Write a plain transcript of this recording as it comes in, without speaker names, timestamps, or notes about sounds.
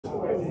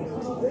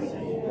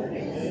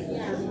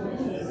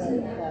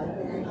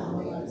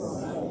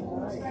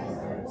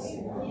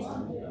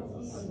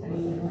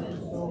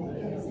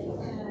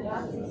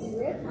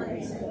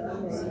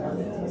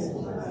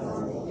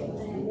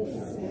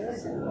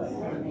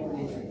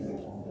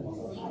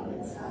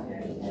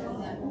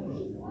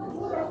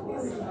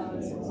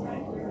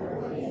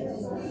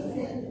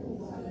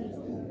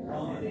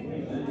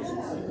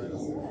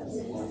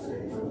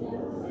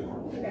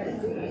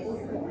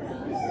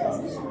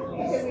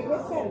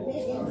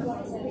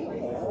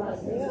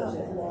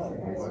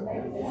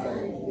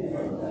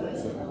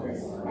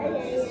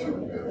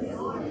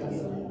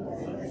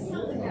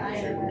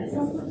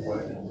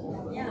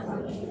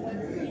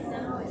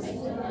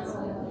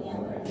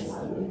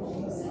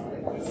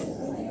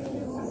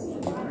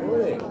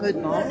Good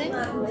morning.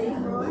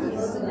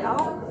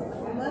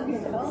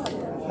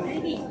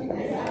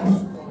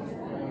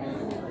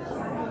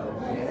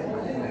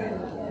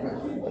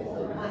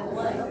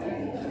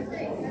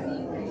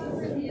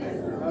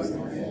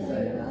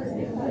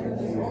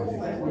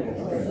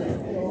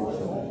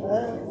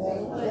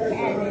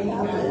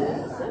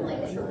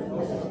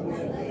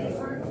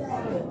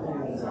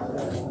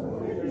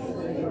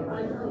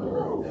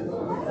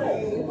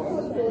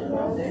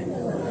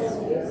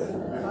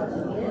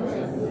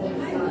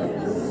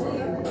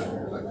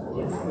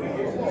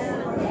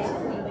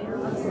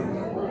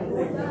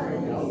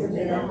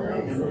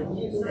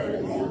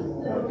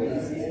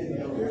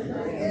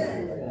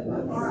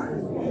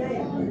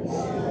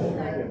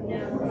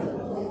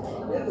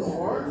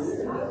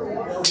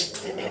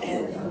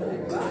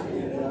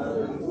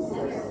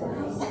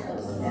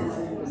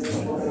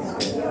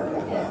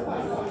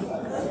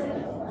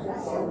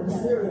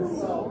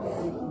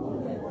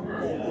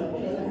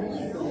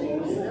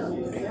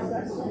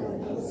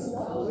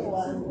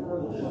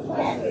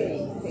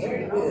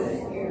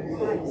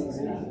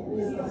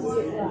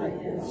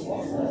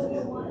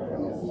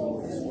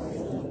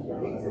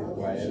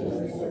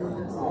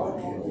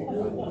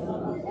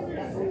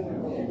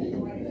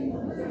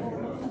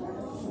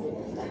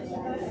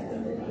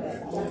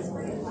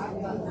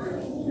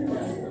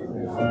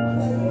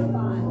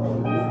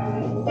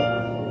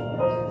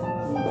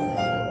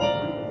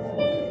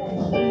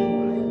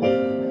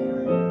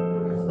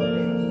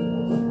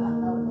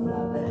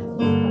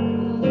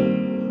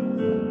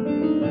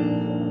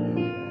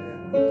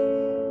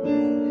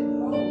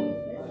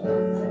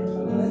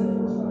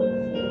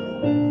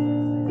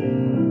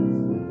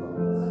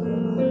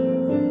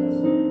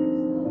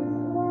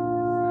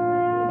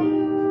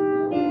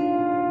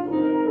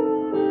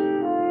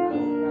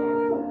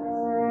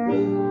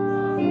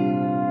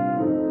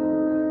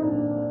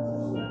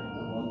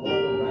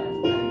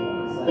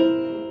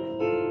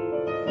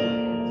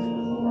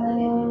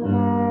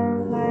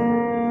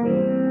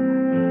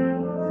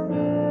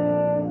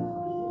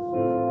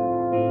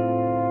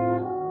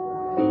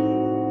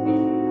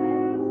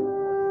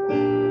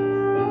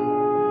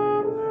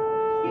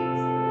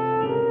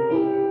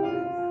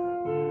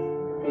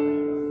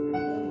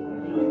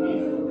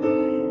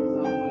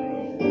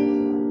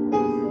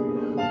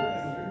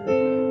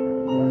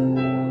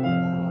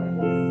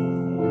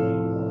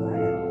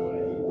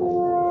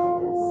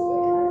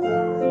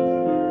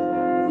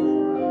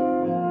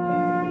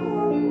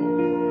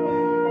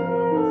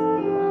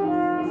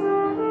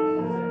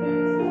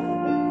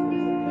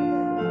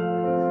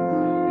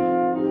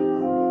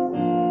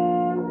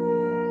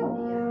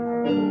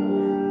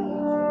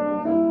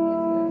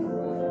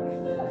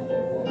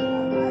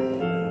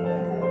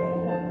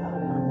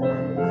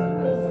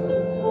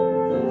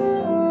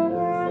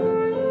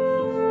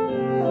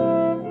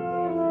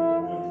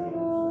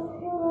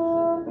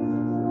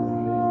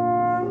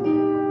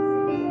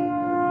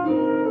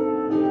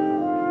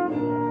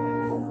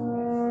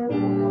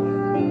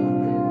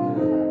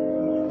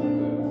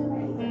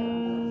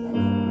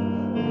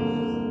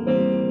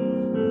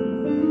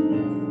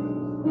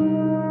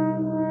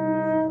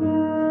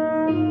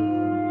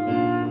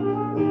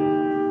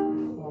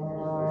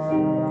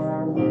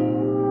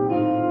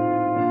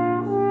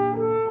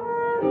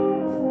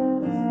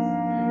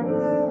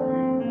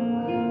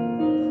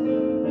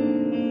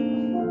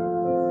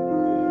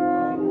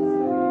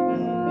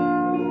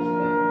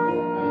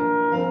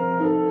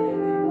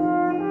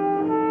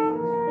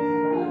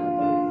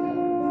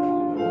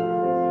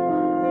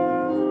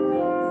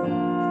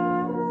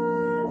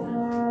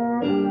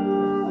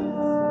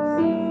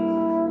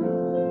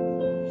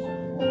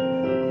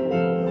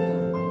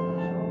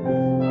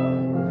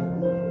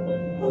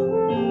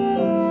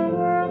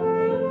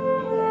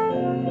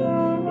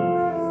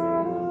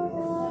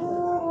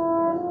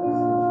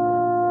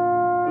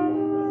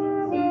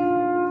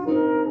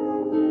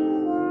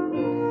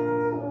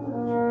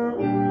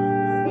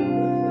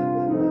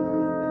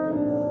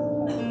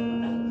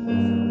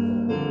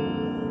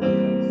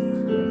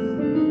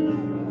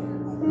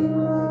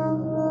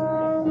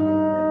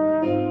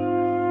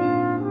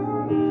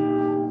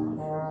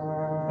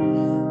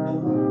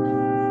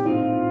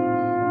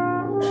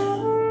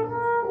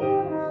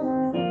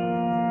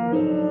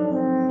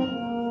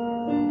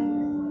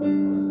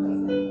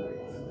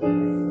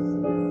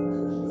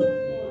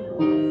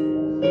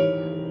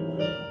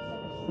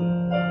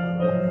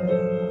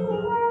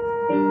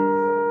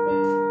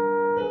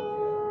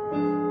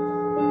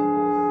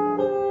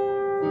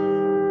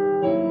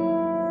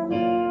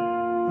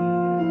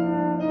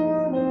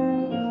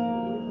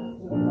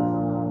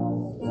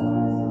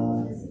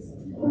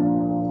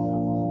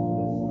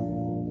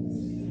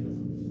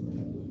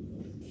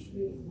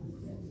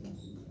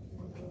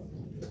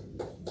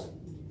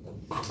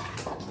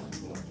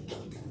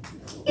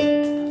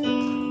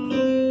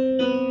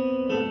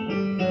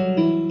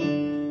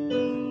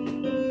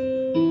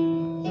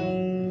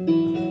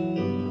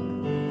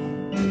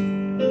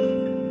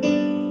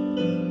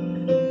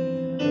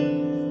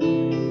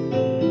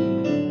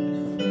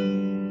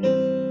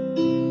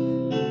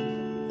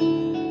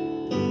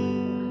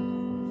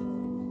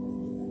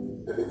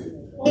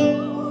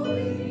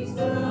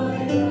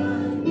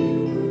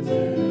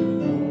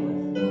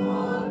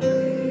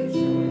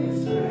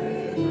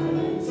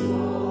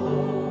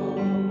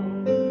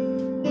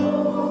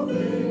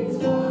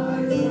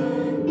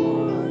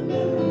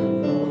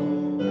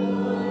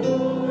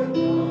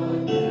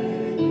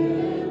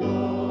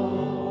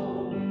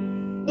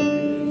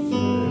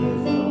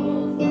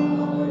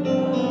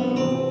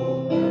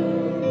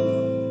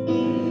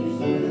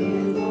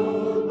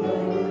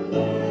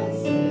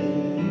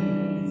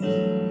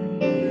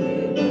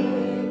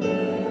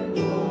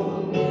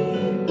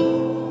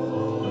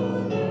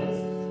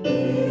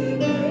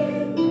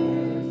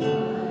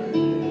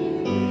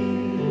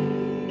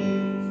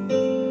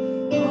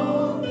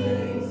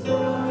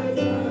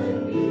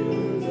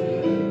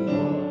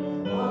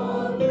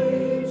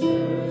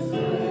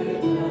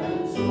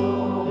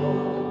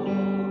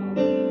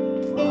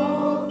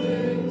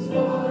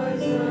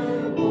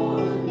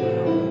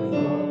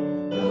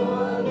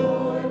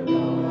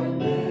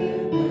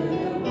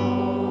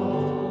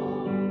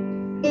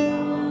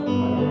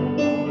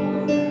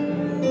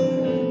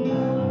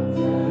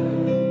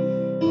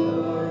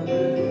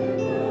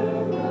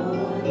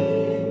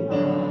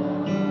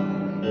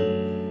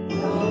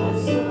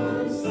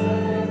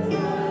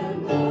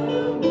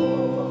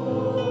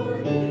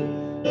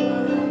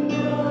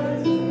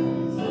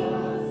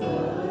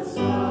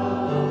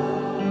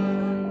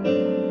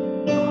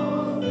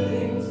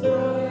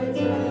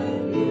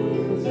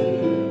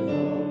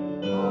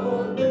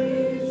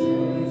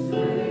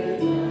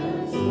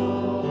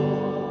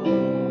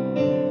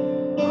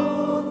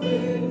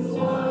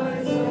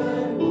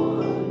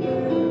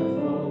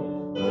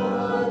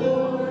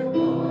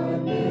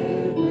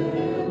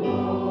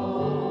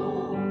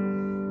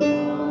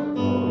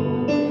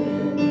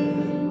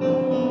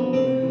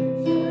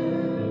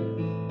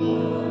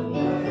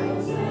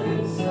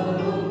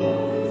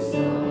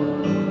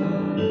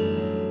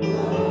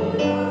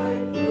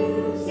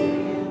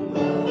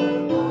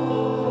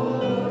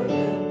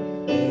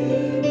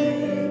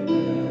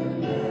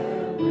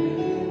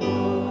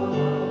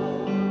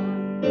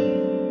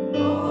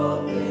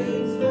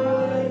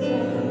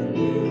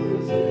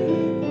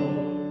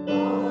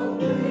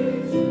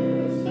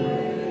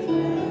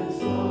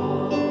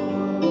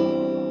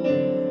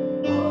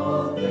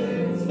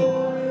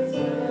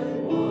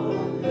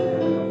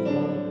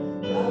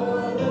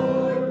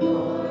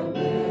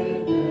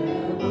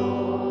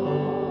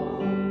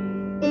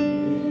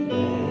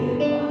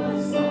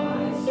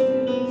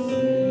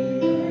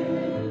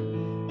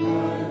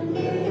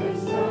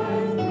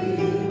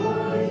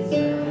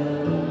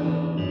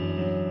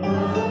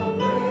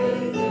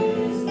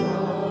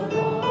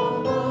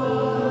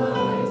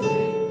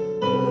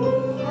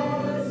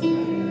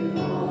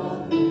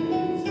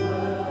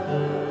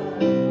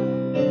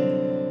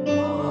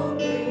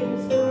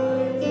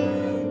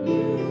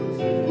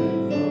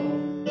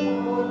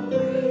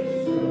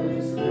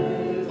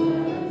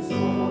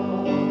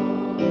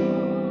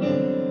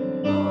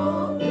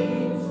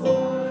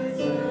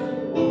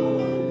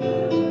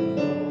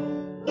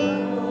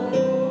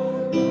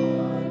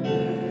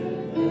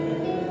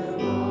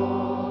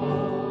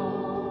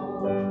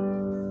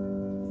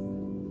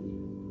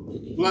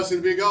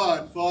 Blessed be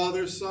God,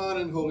 Father, Son,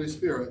 and Holy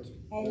Spirit.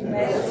 And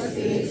blessed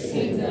be his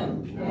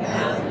kingdom,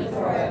 now and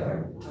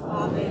forever.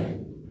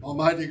 Amen.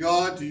 Almighty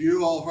God, to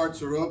you all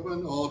hearts are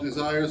open, all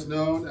desires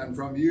known, and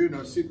from you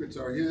no secrets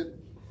are hid.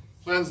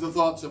 Cleanse the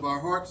thoughts of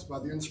our hearts by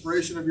the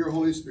inspiration of your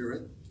Holy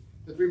Spirit,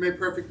 that we may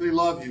perfectly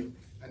love you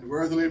and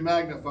worthily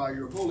magnify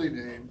your holy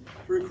name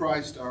through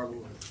Christ our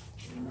Lord.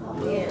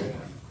 Amen.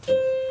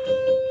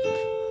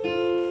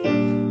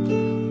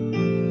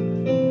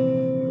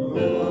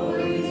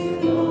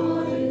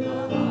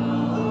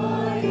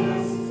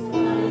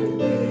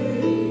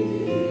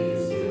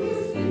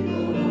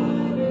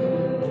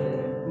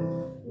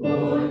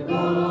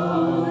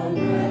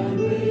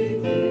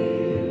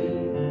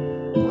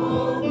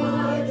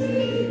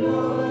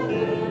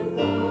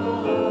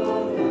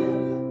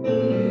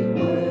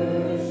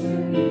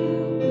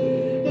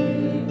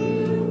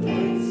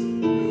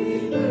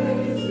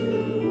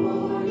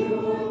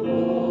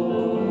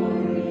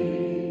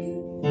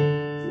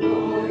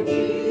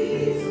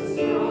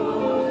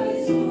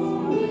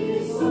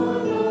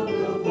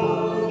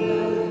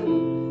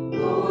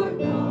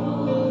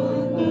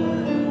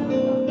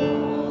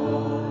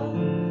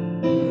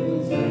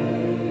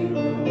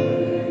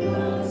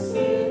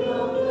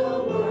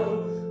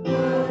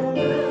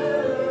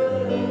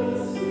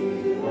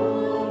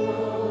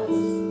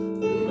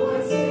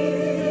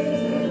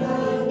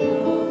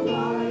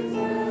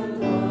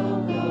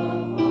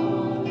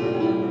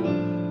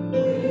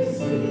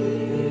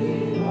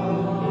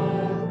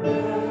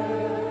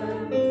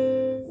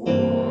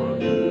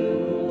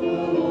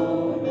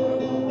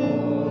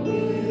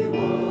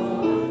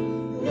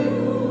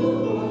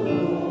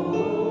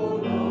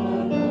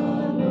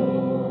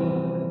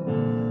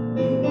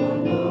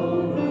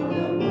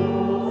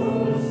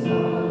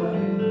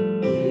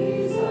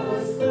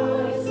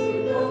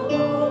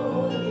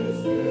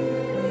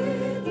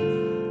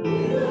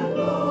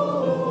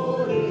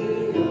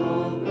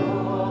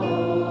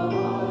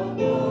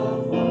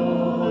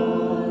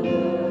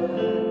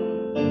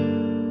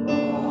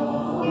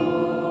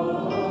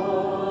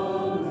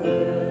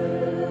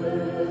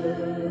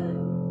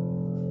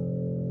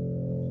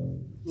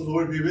 The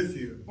Lord be with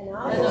you. And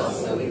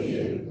also with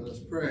you. Let us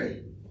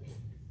pray.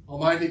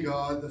 Almighty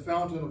God, the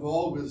fountain of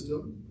all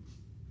wisdom,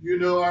 you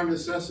know our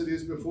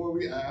necessities before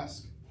we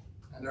ask,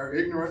 and our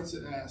ignorance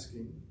in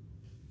asking.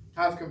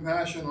 Have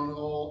compassion on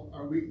all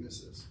our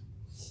weaknesses,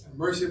 and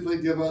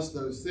mercifully give us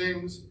those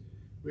things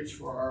which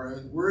for our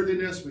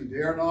unworthiness we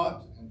dare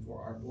not, and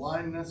for our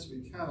blindness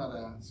we cannot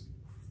ask.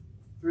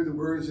 Through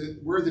the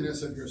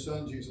worthiness of your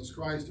Son, Jesus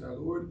Christ, our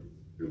Lord,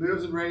 who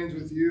lives and reigns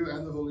with you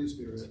and the Holy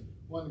Spirit,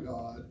 one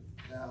God,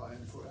 now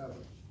and forever.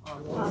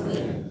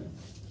 Amen.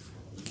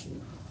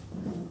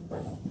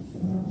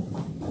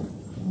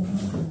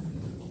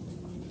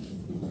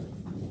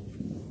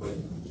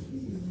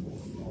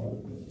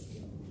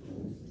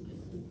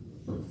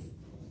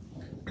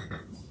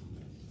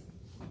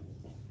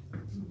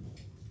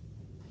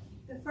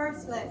 The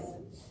first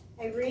lesson,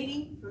 a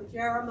reading from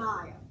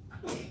Jeremiah.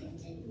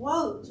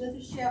 Woe to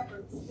the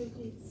shepherds who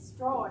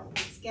destroy and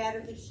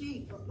scatter the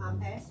sheep of my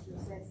pasture,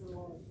 says the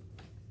Lord.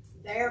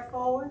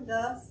 Therefore,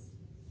 thus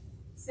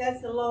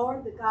says the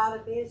Lord, the God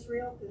of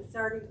Israel,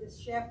 concerning the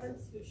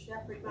shepherds who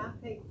shepherd my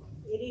people.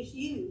 It is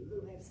you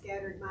who have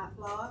scattered my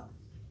flock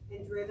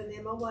and driven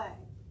them away,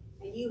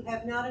 and you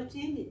have not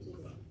attended to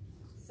them.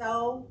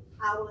 So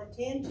I will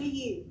attend to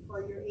you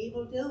for your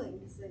evil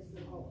doings, says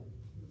the Lord.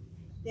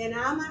 Then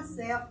I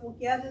myself will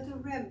gather the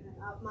remnant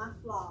of my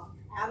flock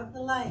out of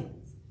the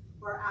lands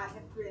where I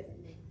have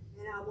driven them,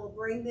 and I will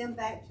bring them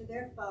back to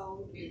their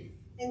fold,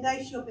 and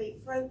they shall be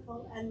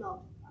fruitful and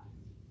multiply.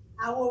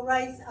 I will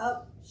raise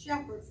up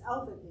shepherds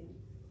over them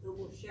who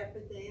will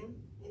shepherd them,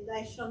 and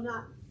they shall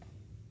not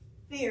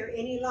fear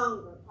any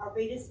longer or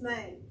be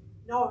dismayed,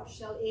 nor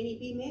shall any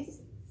be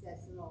missing,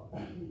 says the Lord.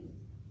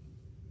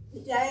 The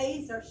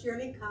days are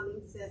surely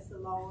coming, says the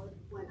Lord,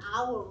 when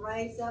I will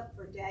raise up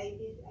for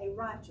David a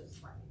righteous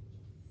branch,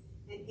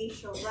 and he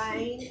shall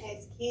reign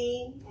as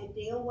king and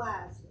deal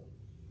wisely,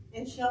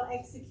 and shall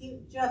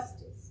execute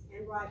justice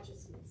and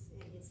righteousness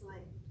in his land.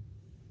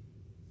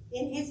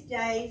 In his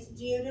days,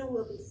 Judah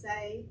will be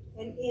saved,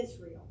 and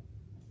Israel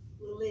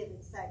will live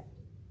in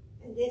safety.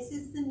 And this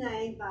is the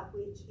name by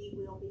which he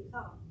will be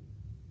called.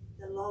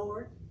 The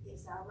Lord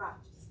is our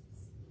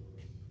righteousness.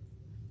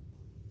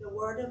 The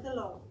word of the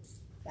Lord.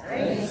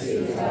 Thanks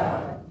be to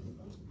God.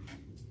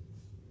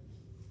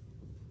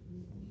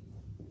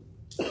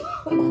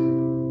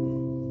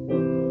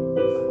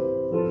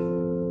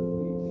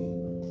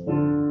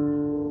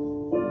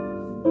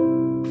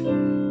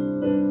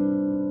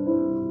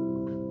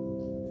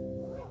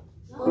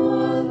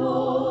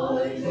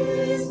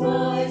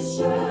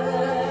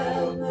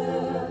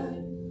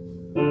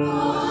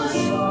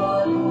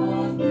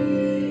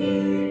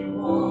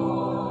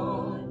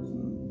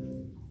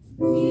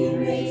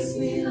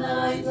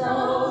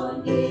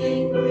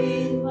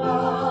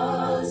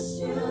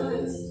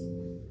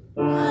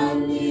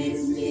 And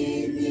leads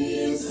me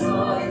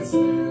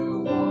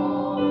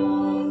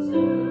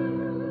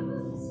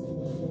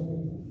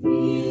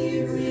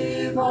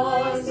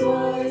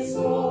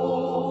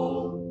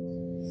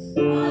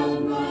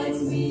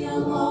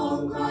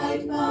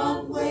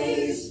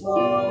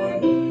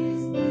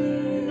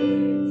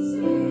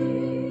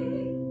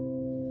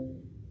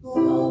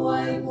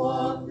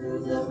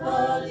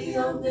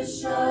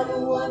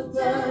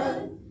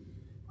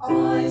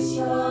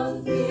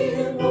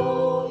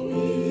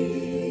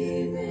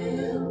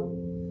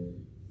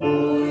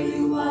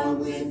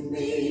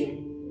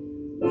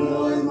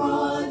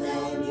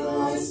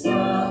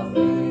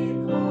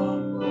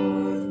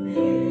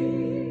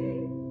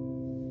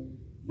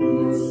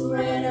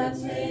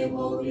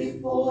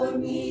before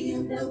me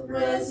in the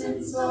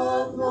presence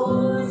of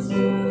those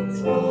who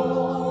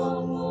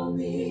trouble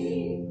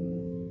me.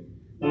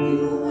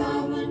 You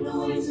have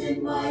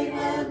anointed my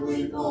head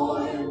with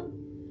oil,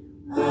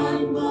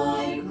 and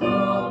my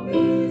cup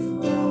is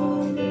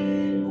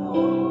running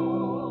over.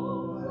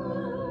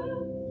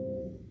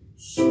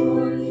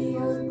 Surely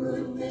your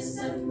goodness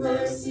and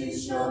mercy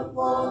shall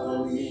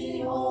follow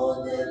me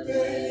all the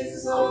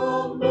days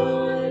of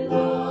my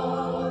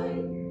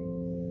life,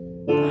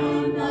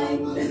 and I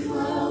will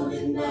dwell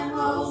in the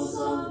house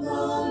of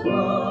the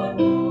Lord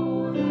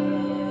forever.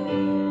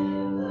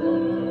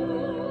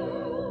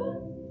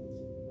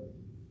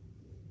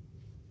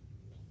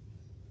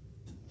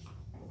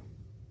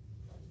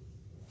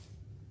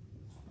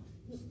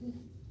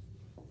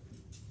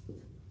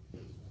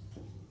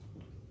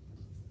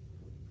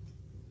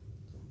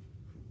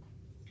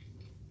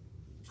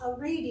 A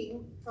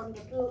reading from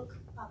the book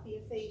of the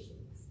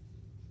Ephesians.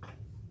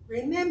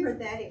 Remember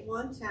that at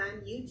one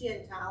time you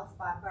Gentiles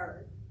by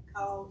birth,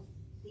 called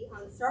the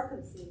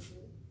uncircumcision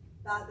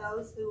by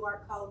those who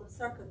are called the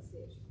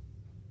circumcision,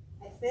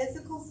 a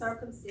physical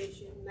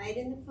circumcision made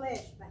in the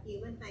flesh by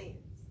human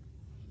hands.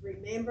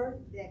 Remember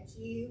that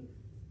you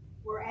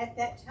were at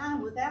that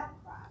time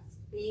without Christ,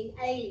 being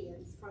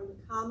aliens from the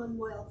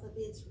commonwealth of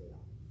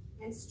Israel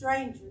and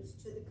strangers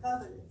to the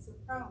covenants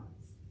of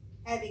promise,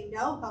 having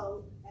no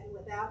hope and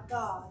without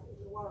God in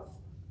the world.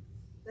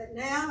 But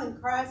now in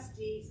Christ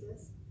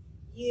Jesus,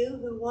 you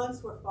who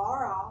once were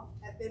far off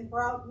have been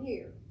brought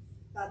near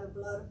by the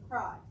blood of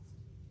Christ,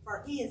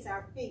 for he is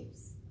our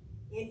peace.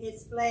 In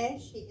his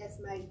flesh he has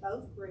made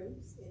both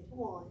groups into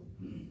one,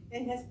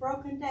 and has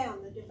broken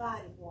down the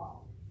dividing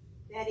wall,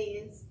 that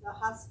is, the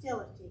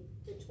hostility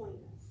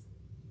between us.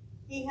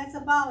 He has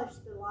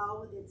abolished the law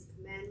with its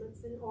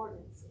commandments and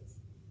ordinances,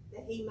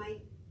 that he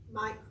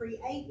might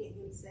create in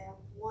himself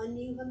one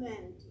new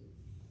humanity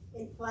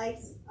in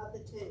place of the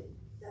two,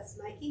 thus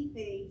making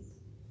peace,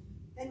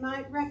 and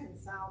might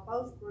reconcile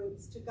both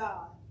groups to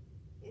God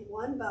in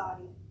one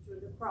body through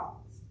the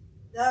cross,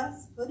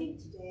 thus putting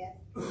to death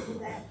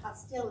that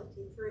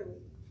hostility through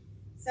it.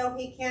 So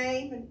he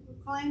came and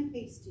proclaimed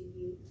peace to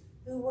you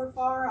who were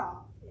far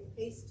off, and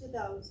peace to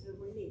those who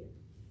were near.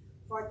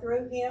 For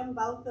through him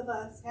both of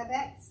us have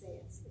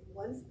access in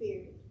one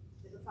spirit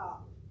to the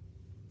Father.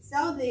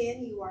 So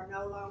then you are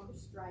no longer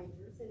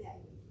strangers and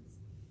aliens,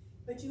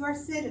 but you are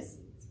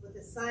citizens with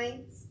the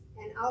saints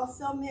and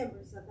also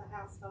members of the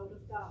household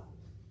of God,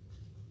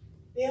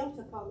 built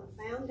upon the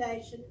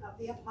foundation of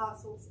the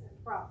apostles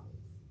and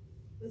prophets,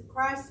 with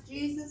Christ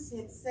Jesus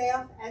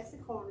himself as the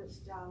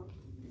cornerstone.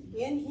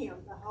 In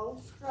him the whole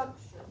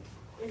structure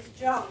is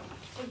joined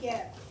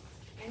together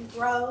and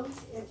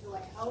grows into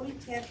a holy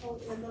temple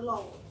in the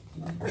Lord,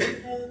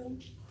 in whom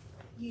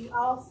you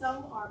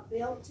also are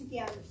built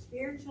together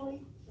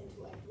spiritually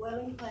into a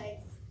dwelling place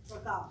for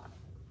God.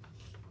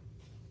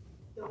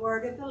 The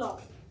word of the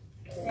Lord.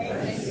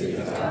 Thanks be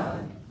to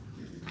God.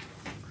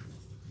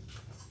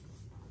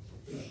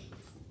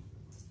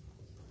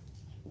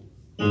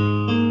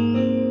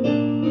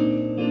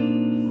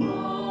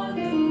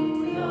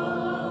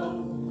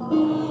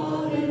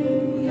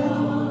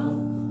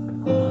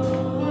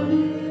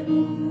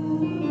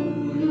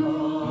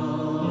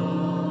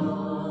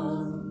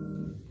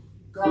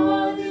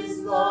 God is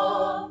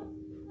love,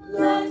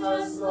 let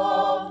us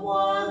love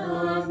one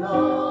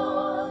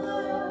another,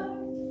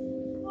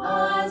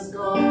 as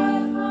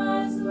God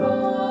has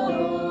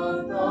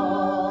loved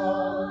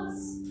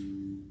us.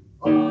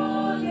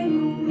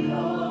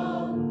 Alleluia,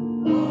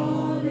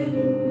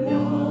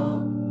 alleluia,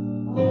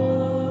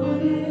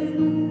 alleluia.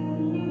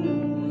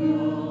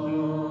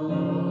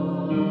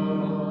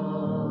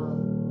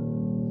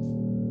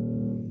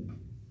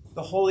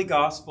 The Holy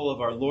Gospel of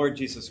our Lord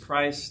Jesus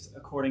Christ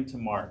according to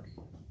Mark.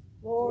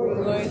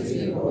 Glory to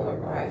you,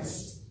 Lord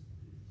Christ.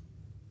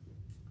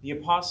 The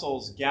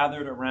apostles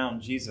gathered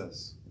around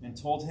Jesus and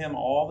told him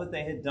all that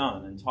they had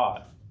done and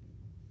taught.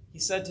 He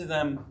said to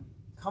them,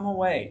 "Come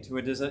away to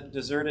a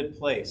deserted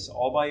place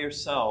all by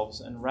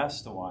yourselves and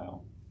rest a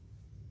while."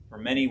 For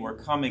many were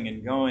coming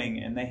and going,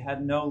 and they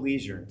had no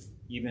leisure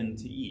even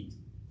to eat.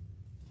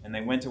 And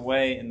they went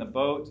away in the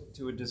boat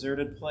to a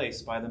deserted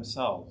place by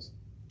themselves.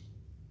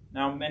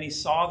 Now many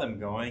saw them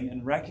going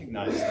and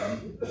recognized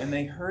them, and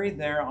they hurried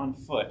there on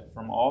foot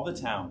from all the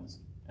towns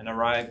and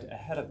arrived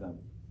ahead of them.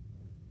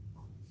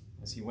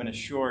 As he went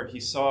ashore, he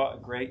saw a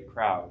great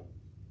crowd,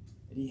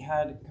 and he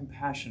had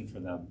compassion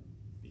for them,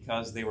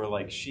 because they were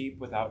like sheep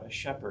without a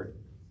shepherd,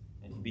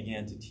 and he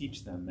began to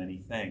teach them many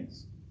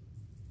things.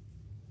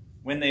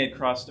 When they had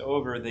crossed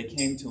over, they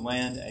came to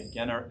land at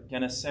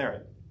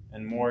Gennesaret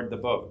and moored the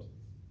boat.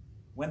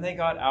 When they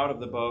got out of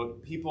the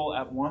boat, people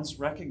at once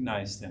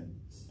recognized him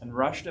and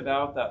rushed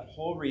about that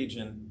whole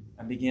region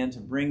and began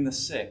to bring the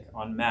sick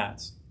on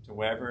mats to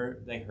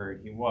wherever they heard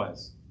he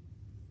was.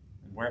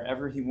 And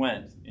wherever he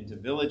went, into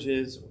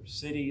villages or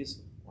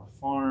cities or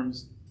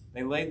farms,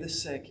 they laid the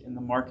sick in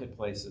the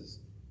marketplaces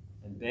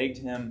and begged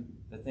him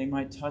that they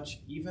might touch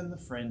even the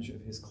fringe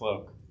of his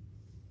cloak.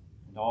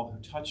 And all who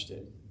touched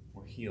it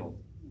were healed.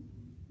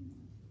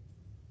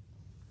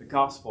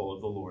 gospel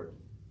of the Lord.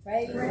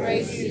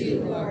 Praise to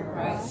you, Lord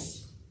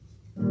Christ.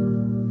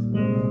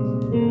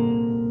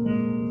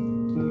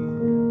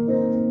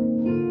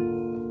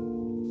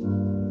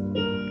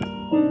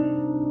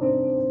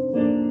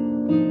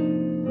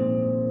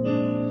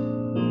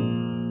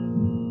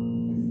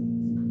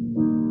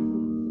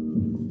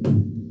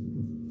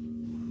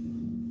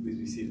 Please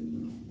be seated.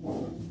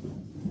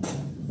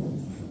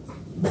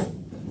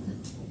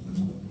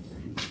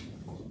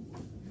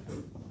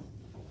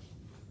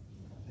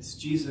 As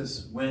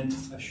Jesus went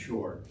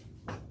ashore,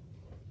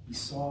 he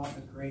saw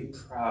a great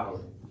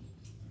crowd,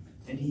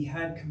 and he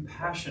had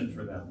compassion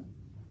for them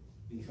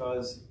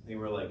because they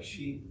were like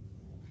sheep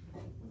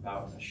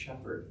without a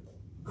shepherd.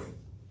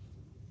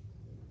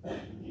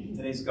 In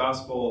today's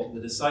gospel, the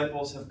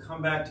disciples have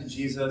come back to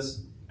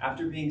Jesus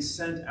after being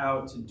sent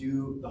out to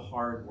do the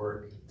hard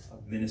work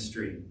of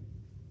ministry.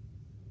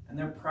 And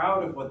they're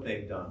proud of what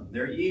they've done.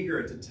 They're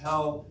eager to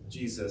tell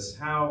Jesus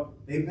how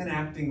they've been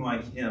acting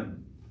like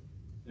him.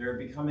 They're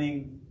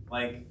becoming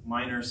like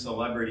minor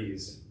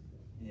celebrities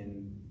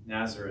in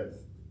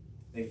Nazareth.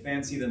 They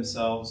fancy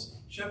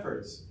themselves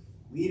shepherds,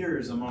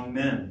 leaders among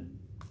men.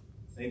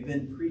 They've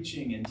been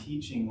preaching and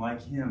teaching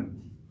like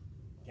him,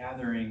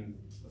 gathering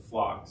the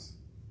flocks.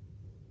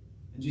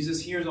 And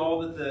Jesus hears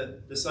all that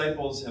the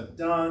disciples have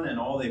done and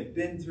all they've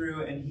been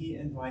through, and he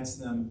invites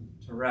them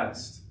to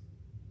rest.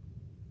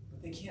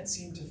 But they can't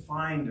seem to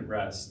find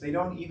rest. They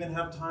don't even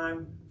have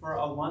time for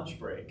a lunch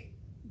break,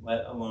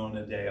 let alone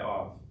a day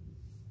off.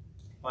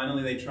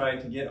 Finally, they try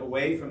to get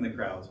away from the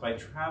crowds by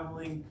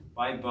traveling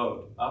by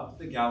boat up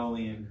the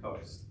Galilean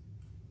coast.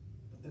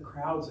 But the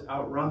crowds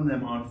outrun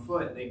them on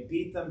foot. They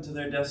beat them to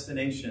their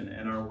destination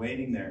and are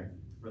waiting there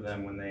for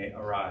them when they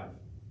arrive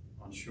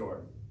on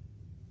shore.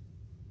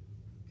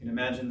 You can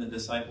imagine the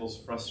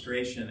disciples'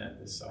 frustration at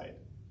this sight.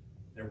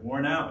 They're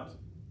worn out.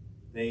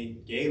 They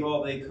gave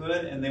all they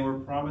could, and they were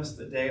promised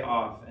a day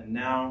off. And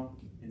now,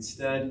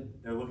 instead,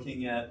 they're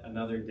looking at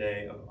another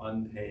day of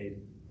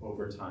unpaid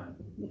overtime.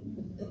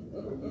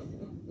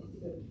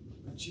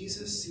 But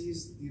Jesus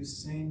sees these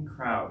same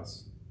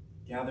crowds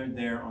gathered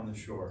there on the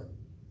shore.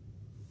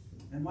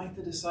 And like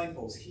the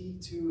disciples, he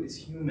too is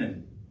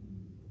human.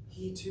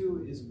 He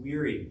too is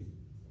weary.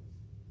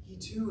 He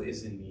too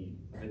is in need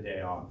of a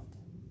day off.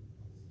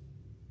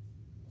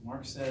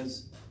 Mark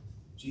says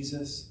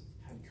Jesus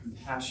had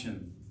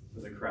compassion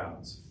for the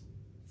crowds.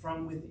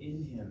 From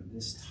within him,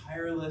 this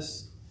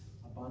tireless,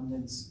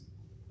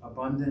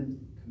 abundant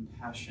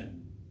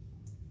compassion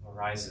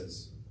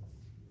arises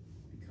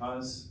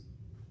because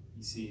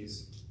he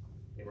sees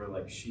they were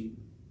like sheep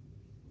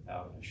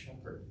without a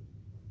shepherd.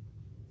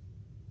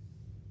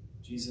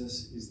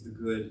 Jesus is the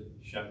good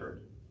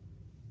shepherd.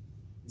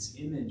 This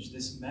image,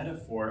 this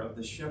metaphor of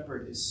the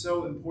shepherd is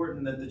so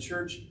important that the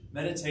church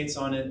meditates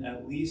on it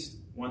at least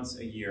once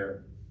a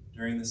year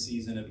during the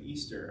season of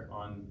Easter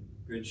on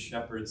Good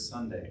Shepherd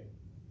Sunday.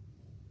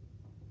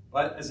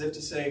 But as if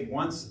to say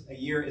once a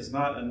year is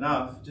not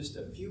enough, just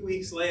a few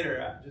weeks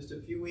later, just a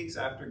few weeks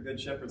after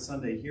Good Shepherd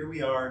Sunday, here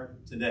we are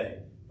today.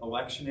 The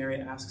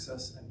lectionary asks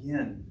us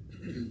again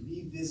to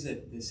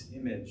revisit this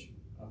image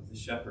of the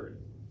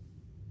shepherd,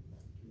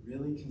 to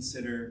really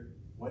consider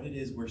what it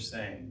is we're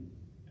saying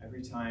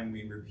every time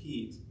we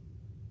repeat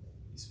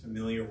these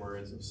familiar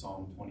words of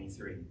Psalm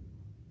 23.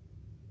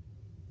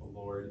 The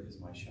Lord is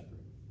my shepherd.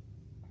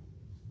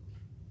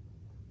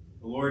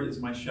 The Lord is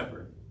my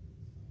shepherd.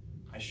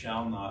 I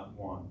shall not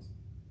want.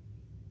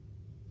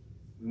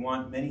 We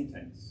want many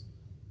things.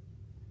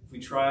 If we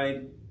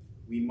tried,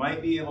 we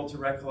might be able to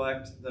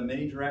recollect the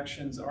many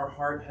directions our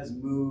heart has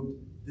moved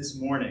this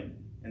morning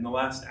in the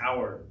last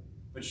hour.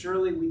 But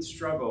surely we'd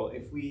struggle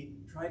if we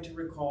tried to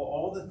recall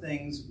all the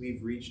things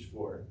we've reached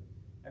for,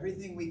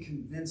 everything we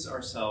convince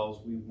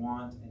ourselves we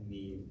want and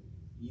need,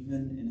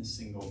 even in a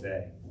single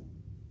day.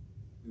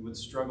 We would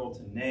struggle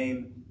to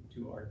name,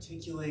 to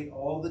articulate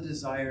all the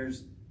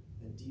desires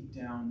that deep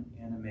down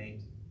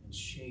animate and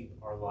shape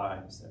our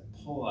lives, that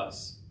pull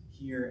us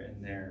here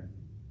and there,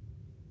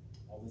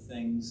 all the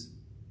things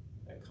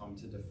that come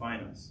to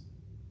define us.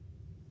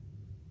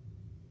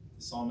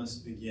 The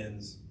psalmist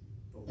begins,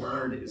 "The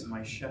Lord is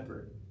my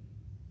shepherd,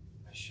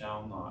 I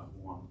shall not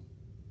want.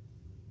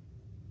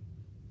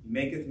 He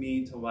maketh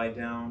me to lie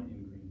down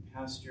in green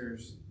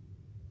pastures,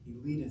 he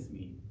leadeth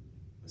me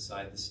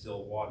beside the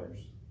still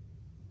waters."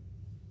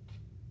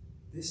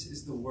 This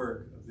is the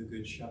work of the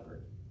Good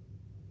Shepherd.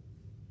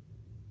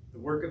 The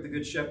work of the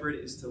Good Shepherd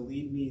is to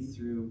lead me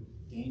through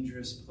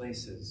dangerous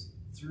places,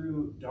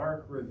 through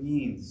dark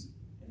ravines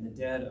in the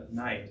dead of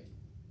night.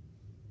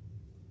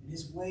 And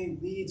his way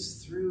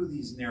leads through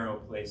these narrow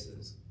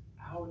places,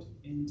 out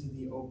into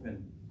the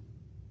open,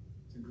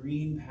 to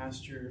green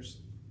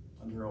pastures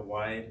under a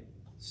wide,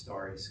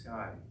 starry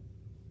sky.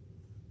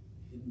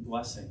 Hidden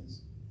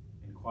blessings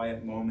and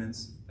quiet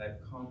moments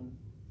that come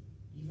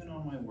even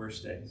on my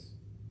worst days,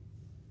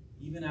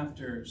 even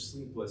after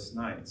sleepless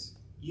nights,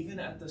 even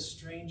at the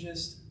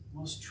strangest,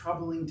 most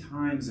troubling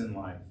times in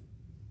life.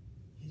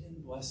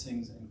 Hidden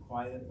blessings and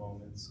quiet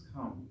moments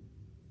come.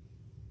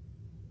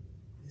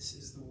 This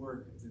is the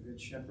work of the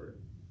Good Shepherd.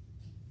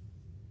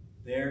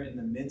 There in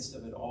the midst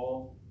of it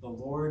all, the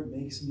Lord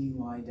makes me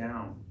lie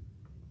down.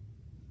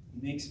 He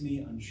makes me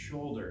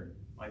unshoulder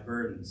my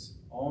burdens,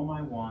 all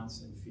my wants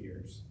and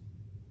fears,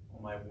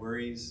 all my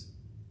worries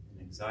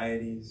and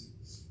anxieties.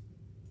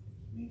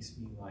 He makes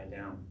me lie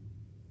down.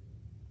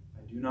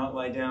 I do not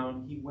lie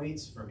down. He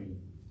waits for me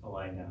to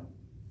lie down.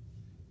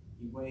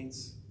 He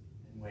waits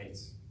and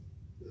waits.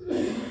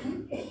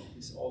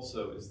 This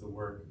also is the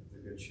work of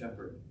the Good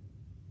Shepherd.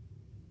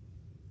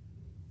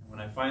 And when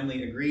I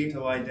finally agree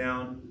to lie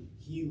down,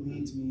 he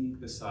leads me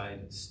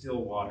beside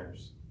still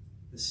waters,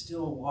 the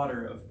still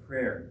water of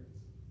prayer,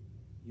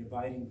 the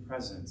abiding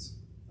presence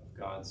of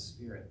God's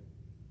Spirit.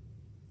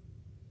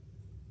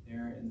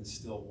 There in the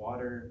still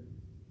water,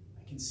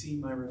 I can see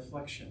my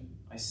reflection.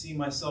 I see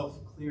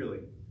myself clearly.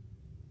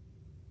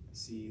 I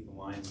see the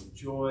lines of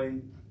joy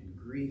and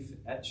grief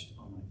etched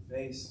on my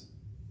face.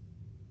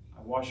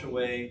 I wash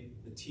away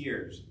the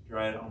tears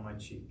dried on my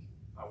cheek.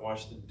 I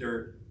wash the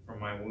dirt from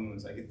my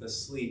wounds. I get the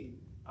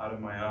sleep out of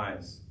my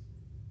eyes.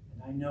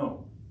 And I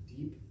know,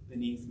 deep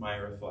beneath my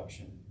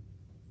reflection,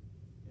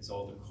 is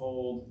all the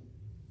cold,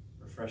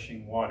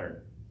 refreshing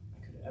water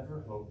I could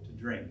ever hope to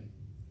drink.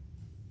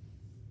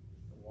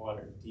 The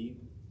water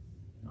deep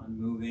and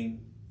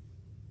unmoving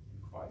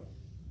and quiet.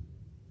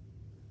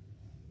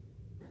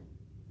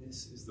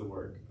 This is the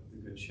work of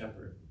the Good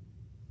Shepherd.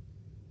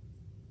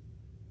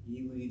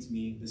 He leads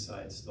me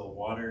beside still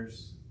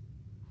waters,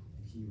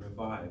 and he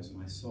revives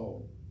my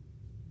soul.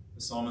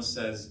 The psalmist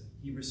says,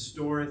 "He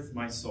restoreth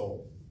my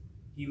soul.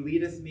 He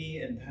leadeth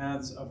me in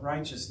paths of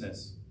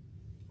righteousness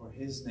for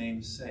his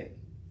name's sake."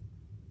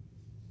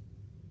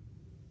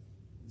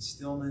 In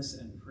stillness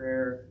and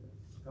prayer,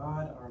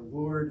 God our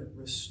Lord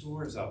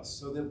restores us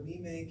so that we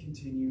may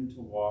continue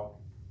to walk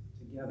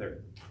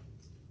together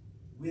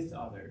with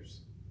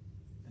others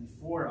and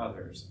for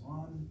others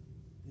on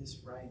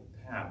this right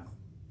path.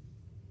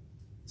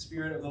 The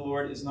Spirit of the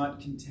Lord is not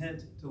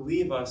content to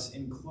leave us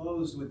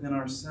enclosed within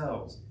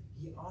ourselves.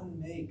 He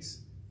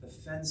unmakes the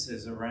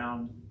fences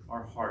around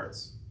our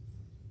hearts.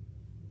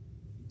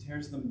 He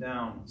tears them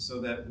down so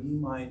that we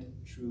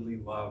might truly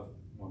love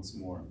once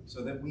more,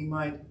 so that we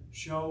might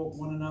show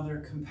one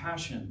another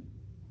compassion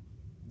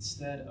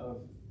instead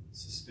of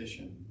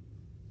suspicion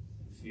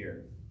and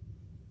fear.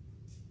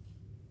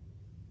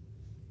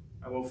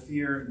 I will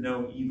fear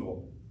no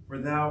evil, for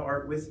thou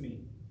art with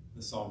me,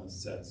 the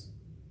psalmist says.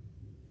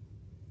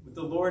 With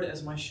the Lord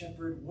as my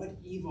shepherd, what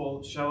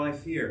evil shall I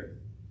fear?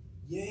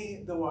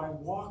 Yea, though I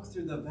walk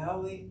through the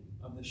valley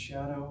of the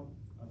shadow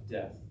of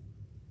death,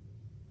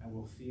 I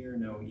will fear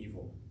no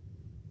evil.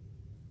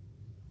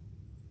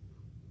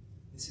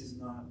 This is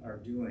not our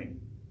doing.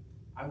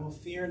 I will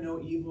fear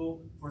no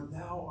evil, for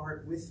thou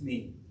art with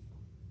me.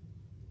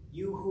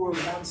 You who were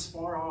once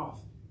far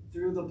off,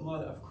 through the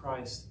blood of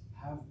Christ,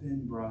 have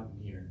been brought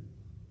near.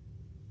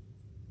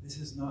 This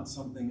is not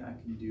something I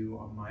can do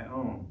on my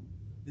own.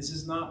 This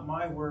is not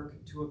my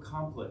work to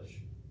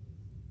accomplish.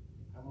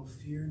 I will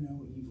fear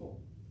no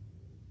evil.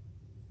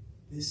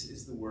 This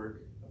is the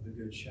work of the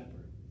Good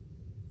Shepherd.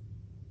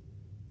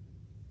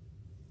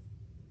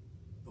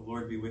 The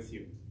Lord be with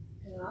you.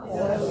 And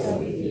also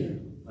with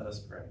you. Let us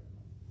pray.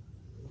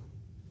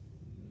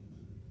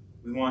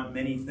 We want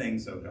many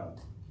things, O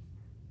God.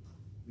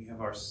 We have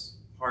our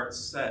hearts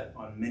set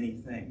on many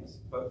things,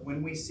 but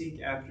when we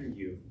seek after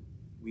you,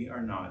 we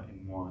are not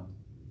in want.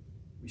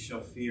 We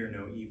shall fear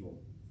no evil.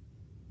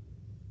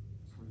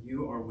 For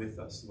you are with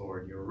us,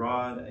 Lord. Your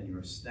rod and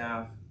your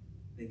staff,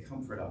 they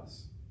comfort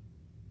us.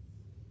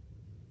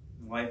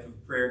 In the life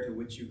of prayer to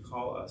which you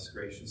call us,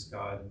 gracious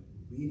God,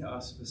 lead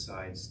us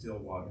beside still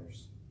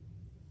waters.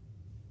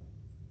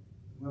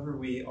 Whoever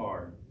we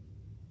are,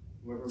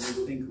 whoever we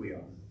think we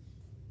are,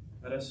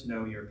 let us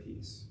know your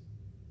peace.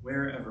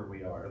 Wherever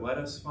we are, let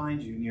us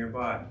find you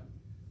nearby.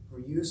 For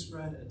you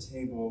spread a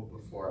table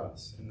before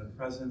us in the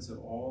presence of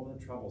all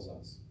that troubles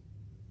us.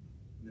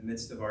 In the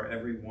midst of our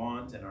every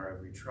want and our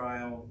every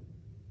trial,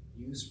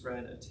 you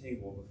spread a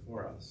table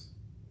before us.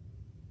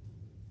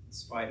 In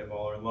spite of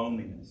all our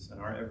loneliness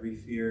and our every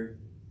fear,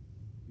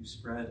 you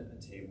spread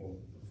a table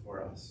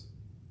before us.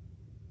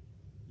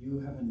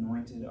 You have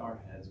anointed our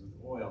heads with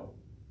oil,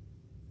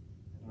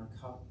 and our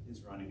cup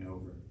is running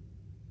over.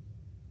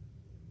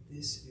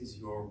 This is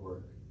your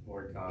work,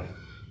 Lord God,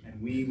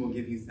 and we will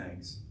give you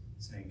thanks,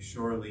 saying,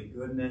 surely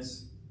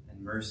goodness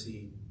and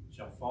mercy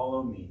shall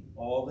follow me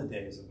all the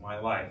days of my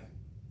life.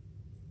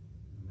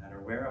 No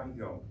matter where I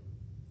go,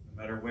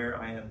 no matter where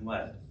I am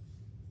led,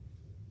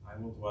 I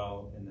will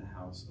dwell in the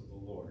house of the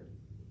Lord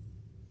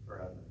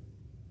forever.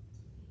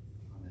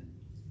 Amen.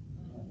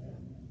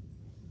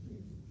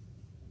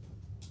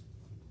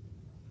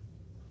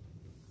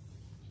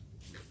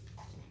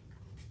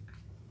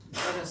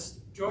 Let us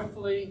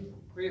joyfully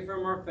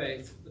reaffirm our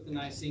faith with the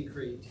Nicene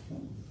Creed.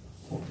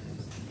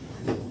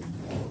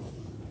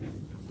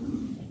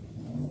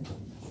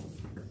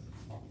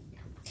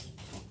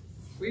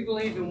 We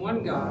believe in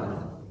one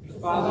God, the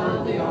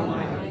Father, the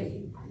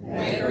Almighty,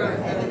 maker of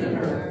heaven and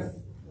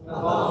earth,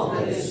 of all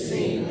that is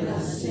seen and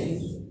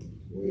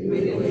unseen. We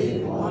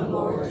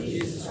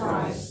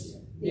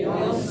the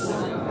only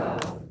Son of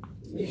God,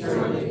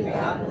 eternally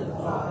begotten of the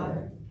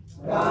Father,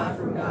 God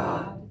from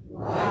God,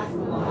 light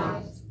from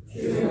light,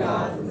 true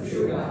God from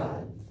true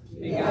God,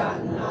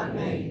 begotten, not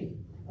made,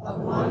 of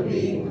one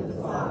being with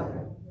the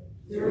Father.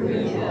 Through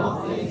him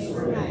all things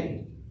were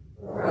made.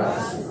 For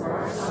us and for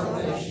our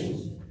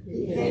salvation,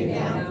 he came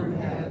down from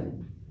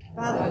heaven.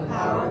 By the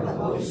power of the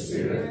Holy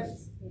Spirit,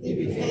 he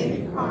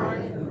became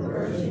incarnate from the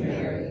Virgin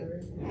Mary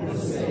and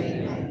was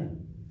made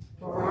man.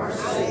 For our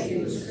sake he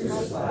was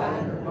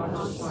crucified under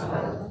Pontius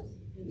Pilate.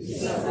 He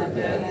suffered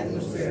death and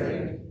was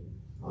buried.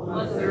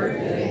 On the third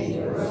day he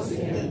rose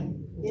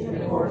again, in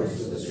accordance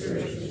with the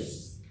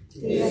Scriptures.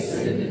 He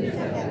ascended into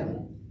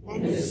heaven,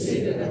 and is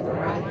seated at the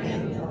right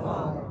hand of the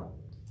Father.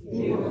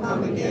 He will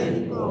come again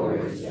in glory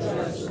to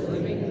judge the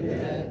living and the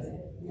dead,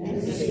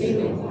 and his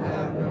kingdom will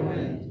have no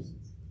end.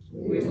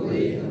 We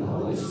believe in the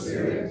Holy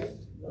Spirit,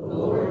 the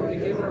Lord, the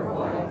giver of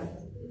life,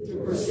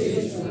 who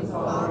proceeds from the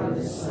Father and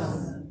the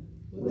Son.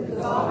 With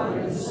the Father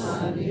and the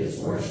Son he is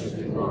worshipped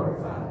and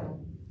glorified.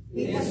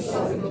 He has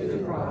spoken through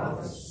the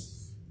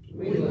prophets.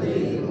 We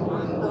believe in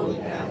one holy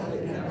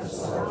Catholic and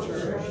Apostolic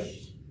Church.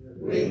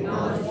 We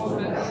acknowledge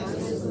one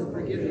baptism for the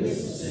forgiveness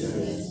of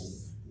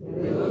sins.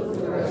 We look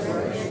for the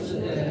resurrection of the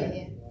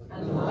dead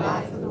and the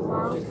life of the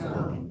world to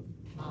come.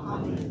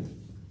 Amen.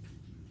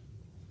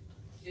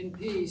 In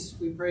peace,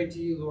 we pray to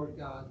you, Lord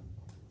God.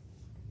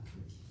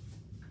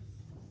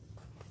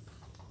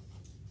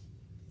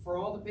 For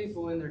all the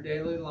people in their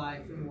daily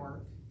life and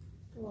work,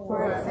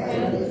 For our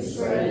families,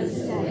 friends,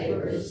 and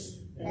neighbors,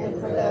 and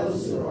for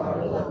those who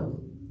are alone.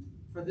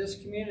 for this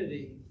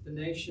community, the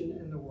nation,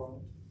 and the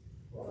world,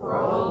 For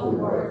all who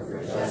work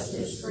for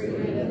justice,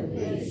 freedom, and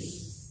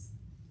peace.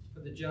 for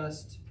the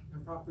just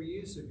and proper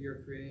use of your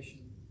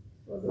creation,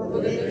 For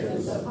the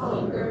victims of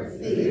hunger,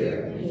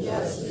 fear,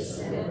 injustice,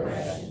 and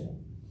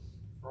oppression.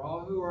 for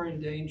all who are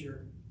in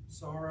danger,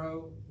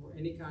 sorrow, or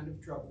any kind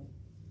of trouble,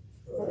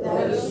 For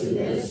those who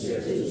minister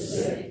to the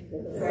sick,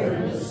 the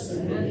friendless,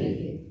 and the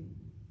needy.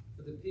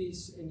 for the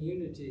peace and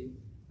unity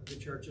of the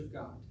Church of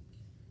God,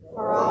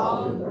 For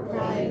all who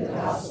proclaim the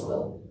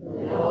gospel,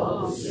 and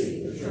all who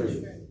seek the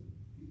truth.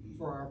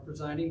 for our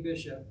presiding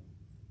bishop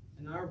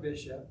and our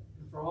bishop,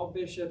 and for all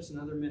bishops and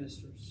other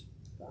ministers,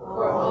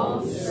 For all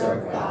who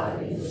serve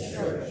God in the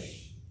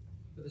church.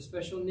 for the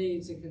special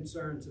needs and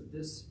concerns of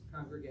this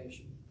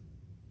congregation.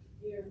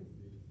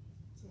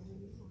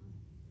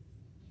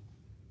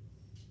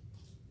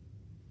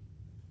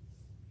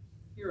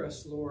 Hear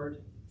us,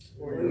 Lord.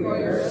 For your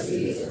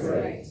mercy is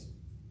great.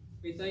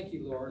 We thank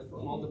you, Lord, for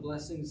all the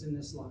blessings in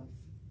this life.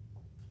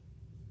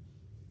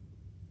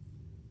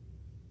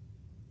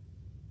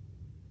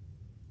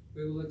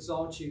 We will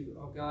exalt you,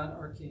 O God,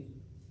 our King.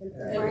 And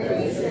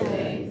praise your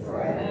name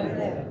forever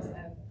and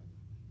ever.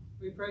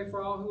 We pray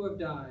for all who have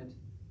died,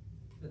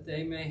 that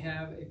they may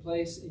have a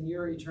place in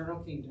your eternal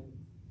kingdom.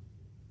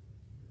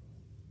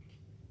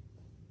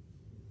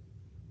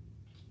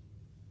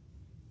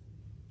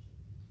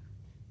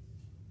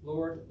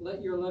 Lord,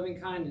 let your loving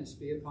kindness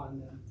be upon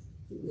them.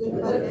 We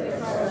put their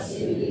trust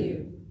in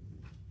you.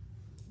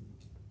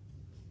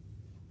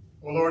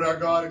 O Lord our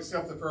God,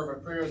 accept the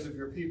fervent prayers of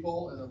your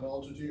people, and the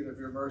multitude of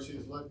your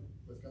mercies look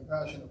with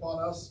compassion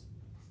upon us,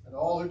 and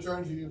all who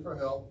turn to you for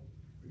help.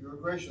 For you are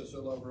gracious,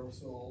 O lover of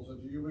souls,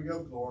 and to you we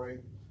give glory,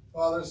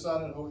 Father,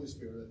 Son, and Holy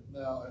Spirit,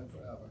 now and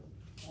forever.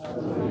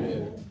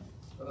 Amen.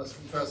 Let us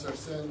confess our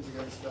sins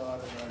against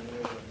God and our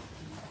neighbor.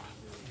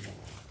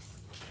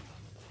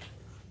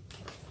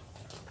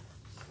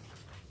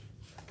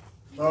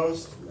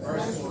 Most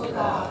merciful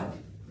God,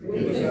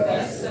 we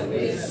confess that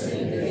we have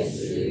sinned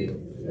against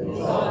you in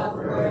thought,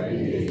 word,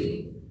 and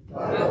deed,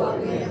 by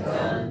what we have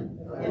done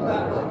and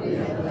by what we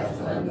have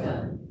left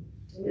undone.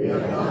 We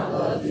have not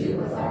loved you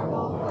with our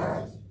whole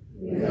heart.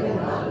 We have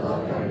not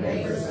loved our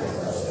neighbors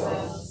as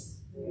ourselves.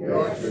 We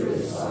are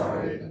truly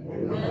sorry, and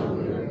we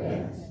humbly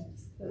repent.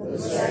 For the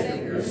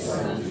sake of your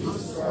Son,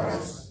 Jesus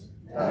Christ,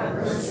 have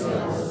mercy on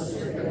us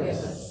and forgive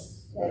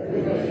us, that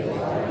we may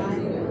delight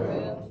in your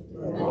will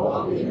and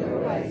walk in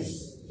your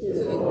ways, to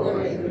the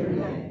glory of your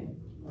name.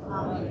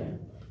 Amen.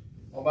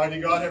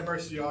 Almighty God, have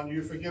mercy on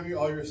you, forgive you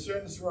all your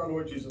sins through our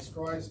Lord Jesus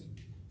Christ,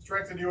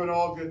 strengthen you in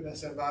all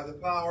goodness, and by the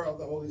power of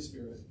the Holy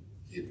Spirit,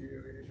 keep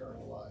you in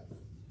eternal life.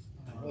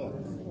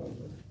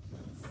 Amen.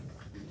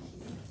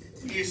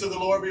 The peace of the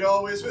Lord be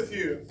always with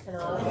you. And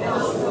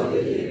also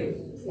with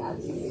you.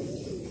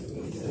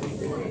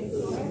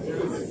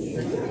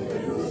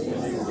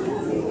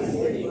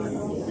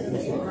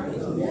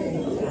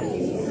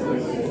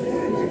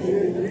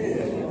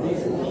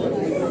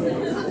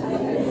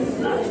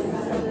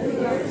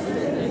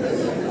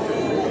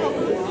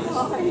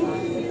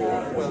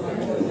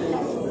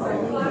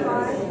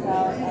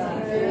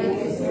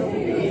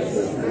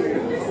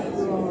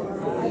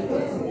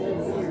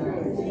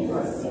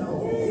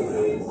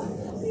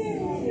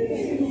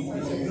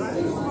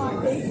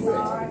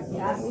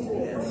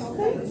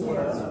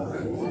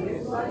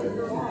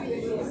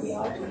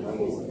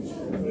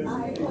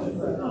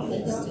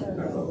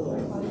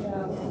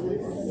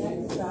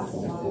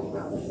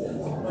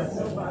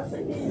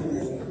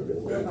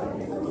 Good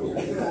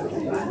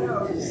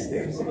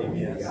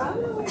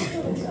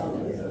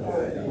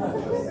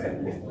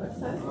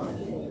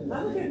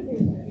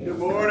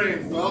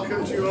morning.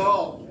 Welcome to you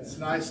all. It's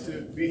nice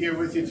to be here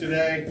with you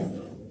today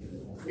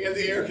in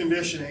the air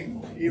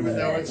conditioning, even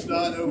though it's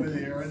not over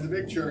there in the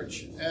big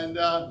church. And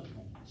I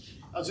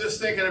was just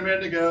thinking a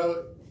minute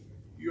ago,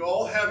 you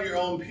all have your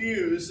own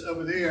pews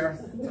over there.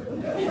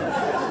 And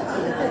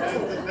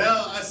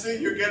now I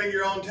see you're getting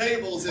your own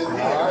tables in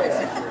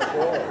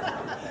here.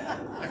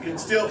 I can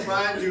still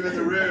find you in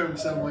the room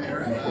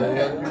somewhere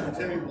at your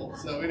table.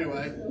 So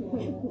anyway,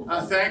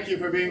 I thank you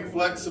for being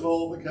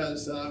flexible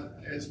because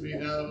as we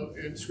know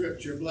in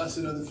Scripture, blessed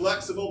are the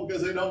flexible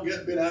because they don't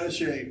get bent out of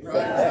shape,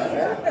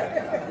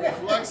 right?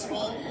 We're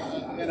flexible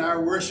in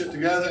our worship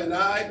together. And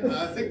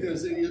I think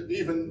there's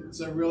even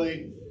some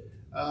really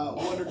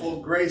wonderful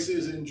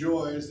graces and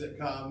joys that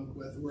come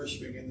with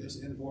worshiping in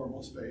this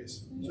informal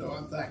space. So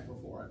I'm thankful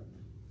for it.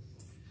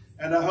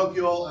 And I hope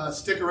you'll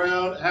stick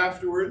around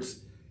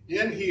afterwards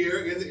in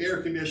here in the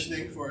air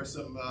conditioning for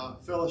some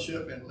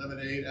fellowship and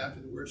lemonade after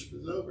the worship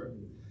is over.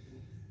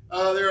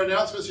 There are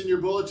announcements in your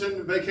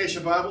bulletin.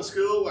 Vacation Bible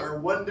School,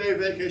 our one-day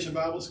Vacation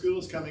Bible School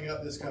is coming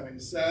up this coming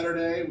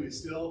Saturday. We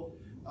still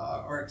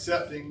are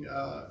accepting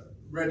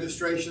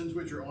registrations,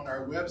 which are on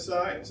our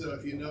website. So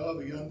if you know of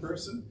a young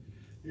person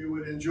who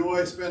would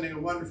enjoy spending a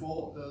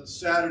wonderful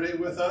Saturday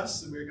with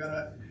us, we're going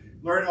to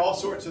learn all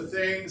sorts of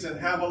things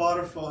and have a lot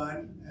of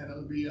fun. And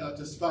it'll be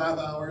just 5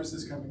 hours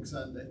this coming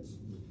Sunday.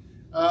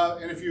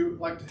 And if you'd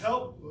like to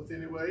help with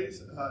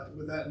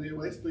that in any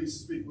ways, please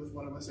speak with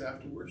one of us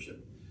after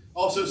worship.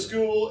 Also,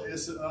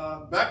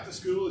 back to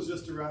school is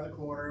just around the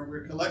corner.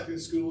 We're collecting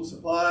school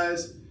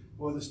supplies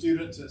for the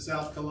students at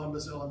South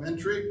Columbus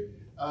Elementary.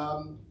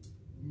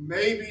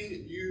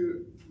 Maybe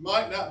you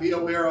might not be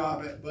aware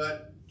of it,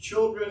 but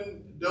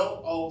children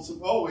don't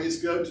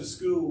always go to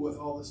school with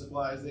all the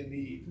supplies they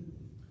need.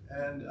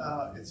 And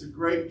it's a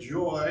great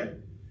joy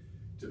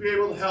to be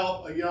able to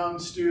help a young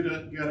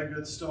student get a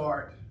good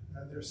start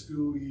in their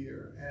school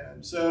year.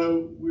 And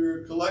so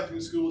we're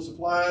collecting school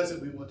supplies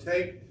that we will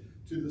take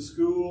to the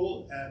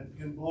school and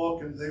in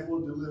bulk, and they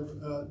will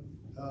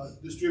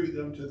distribute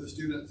them to the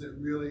students that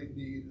really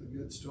need a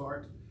good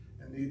start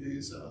and need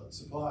these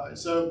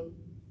supplies. So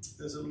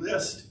there's a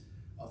list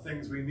of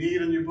things we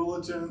need in your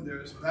bulletin.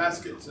 There's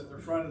baskets at the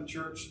front of the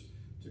church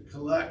to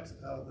collect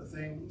the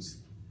things.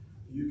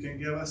 You can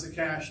give us a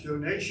cash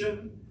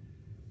donation.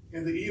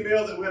 In the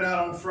email that went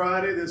out on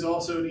Friday, there's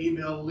also an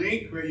email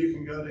link where you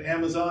can go to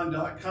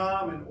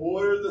Amazon.com and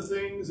order the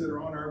things that are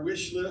on our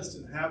wish list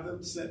and have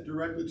them sent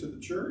directly to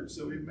the church.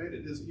 So we've made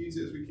it as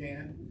easy as we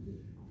can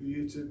for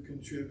you to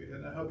contribute.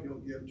 And I hope you'll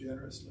give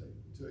generously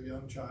to a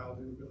young child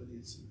who really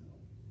needs some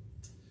help.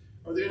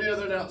 Are there any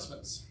other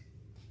announcements?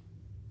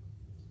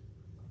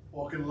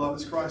 Walk in love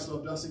as Christ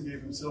loved us and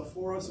gave himself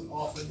for us, an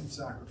offering and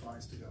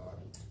sacrifice to God.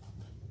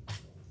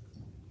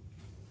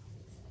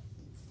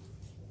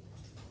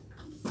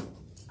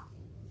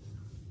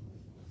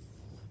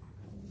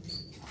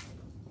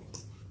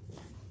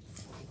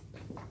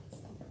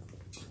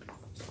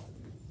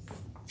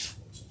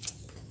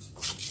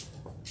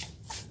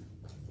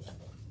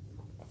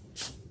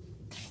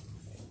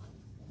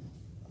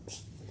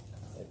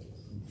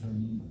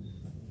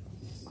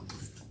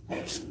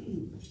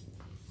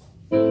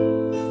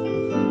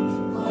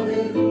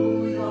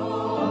 Alleluia,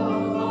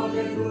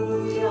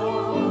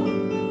 alleluia.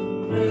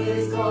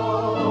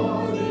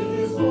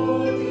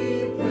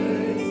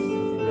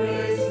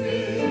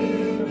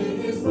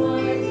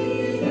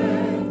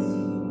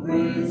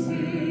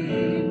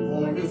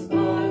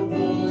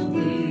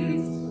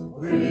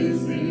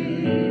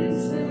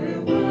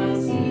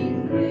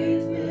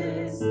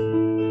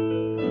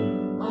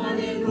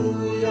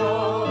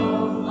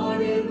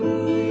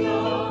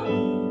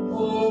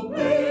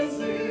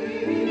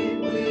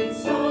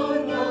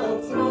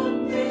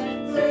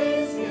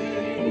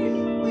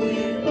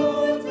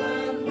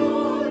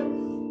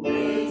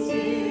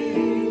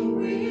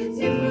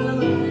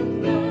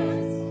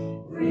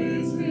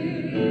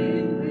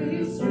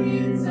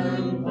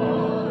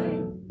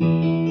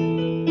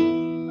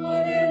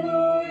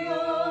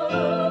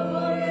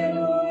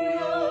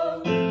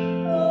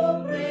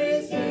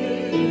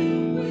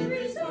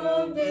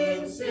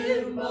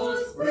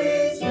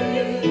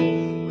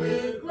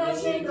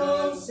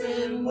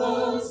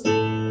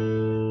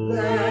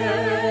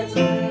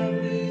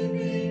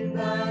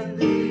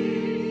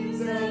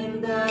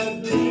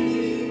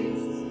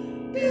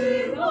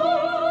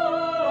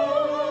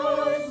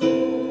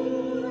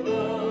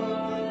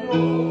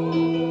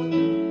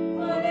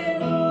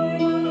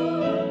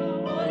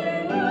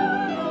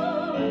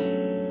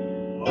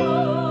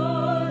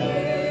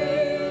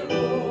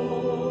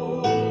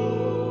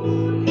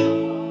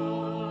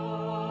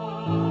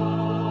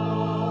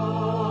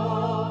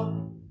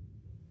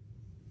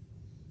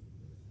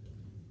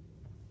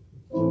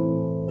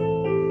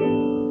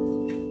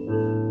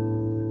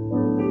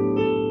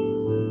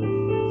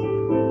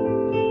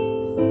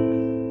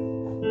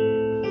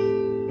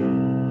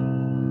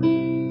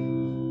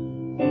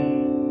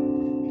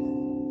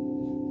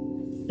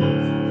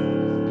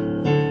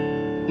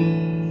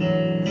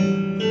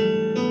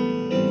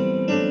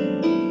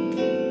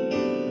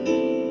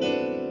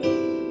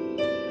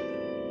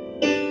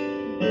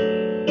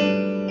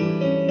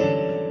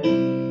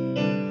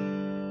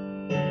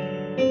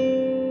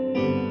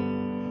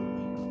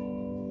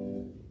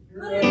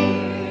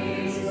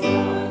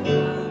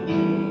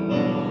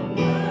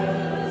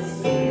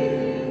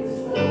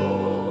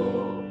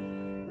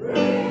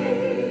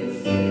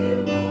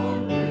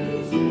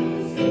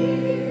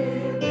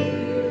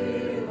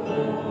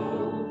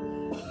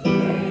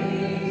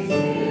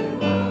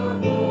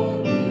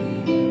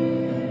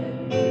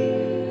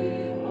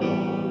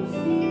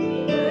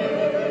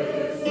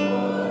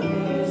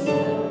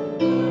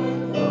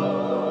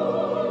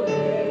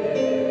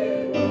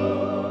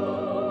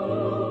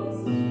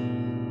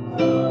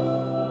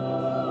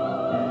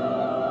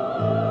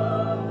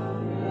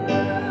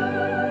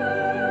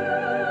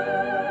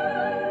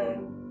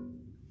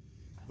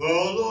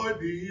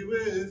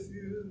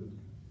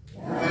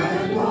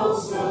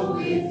 also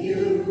with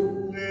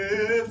you.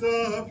 Lift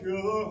up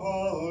your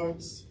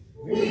hearts.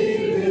 We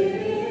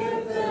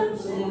lift them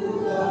to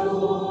the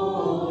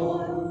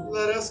Lord.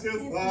 Let us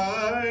give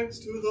thanks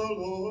to the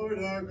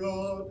Lord our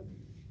God.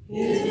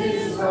 It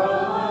is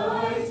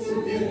right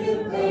to give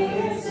him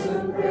thanks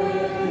and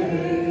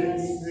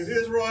praise. It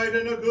is right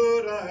and a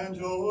good and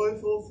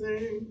joyful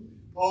thing,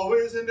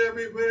 always and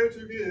everywhere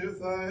to give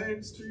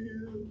thanks to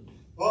you,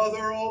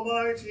 Father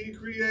Almighty,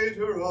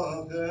 creator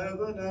of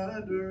heaven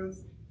and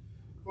earth.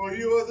 For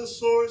you are the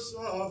source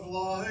of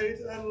light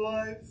and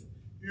life.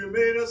 You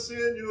made us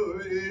in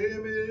your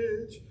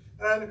image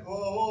and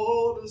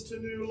called us to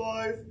new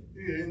life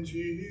in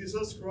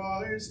Jesus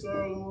Christ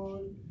our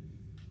Lord.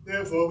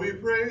 Therefore we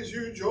praise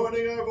you,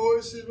 joining our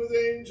voices with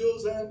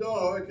angels and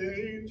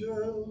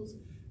archangels,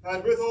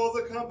 and with all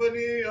the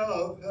company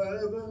of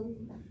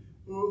heaven,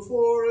 who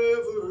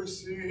forever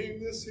sing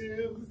this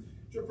hymn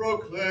to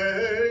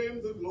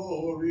proclaim the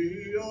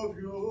glory of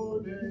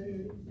your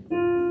name.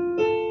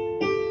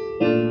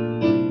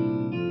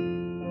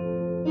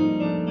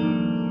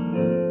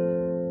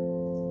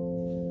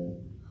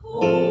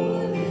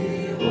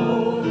 Holy,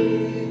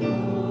 holy,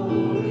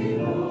 holy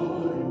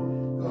Lord,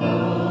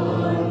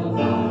 God of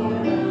power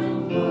and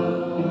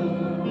might.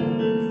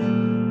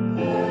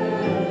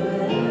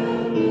 Heaven and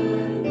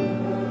earth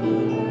are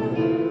full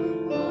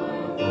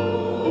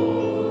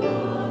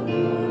of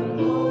your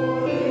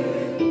glory.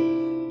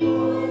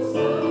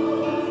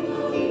 Hosanna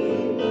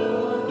in the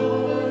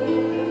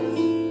highest.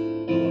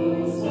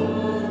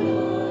 Hosanna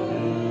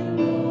in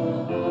the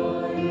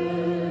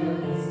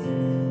highest.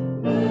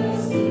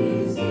 Blessed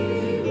is he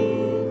who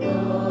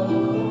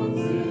comes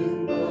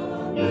in the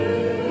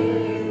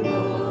name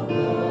of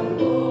the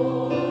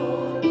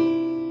Lord.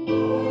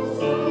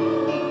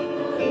 Hosanna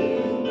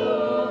in the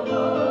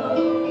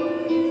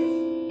highest.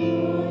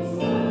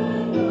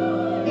 Hosanna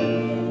in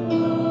the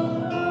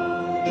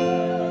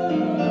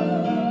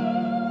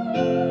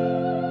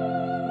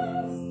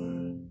highest.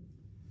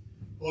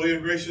 Holy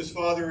and gracious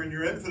Father, in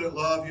your infinite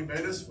love, you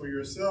made us for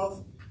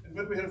yourself, and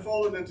when we had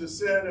fallen into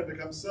sin and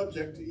become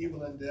subject to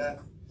evil and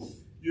death,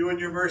 you in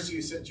your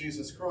mercy sent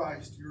Jesus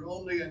Christ, your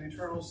only and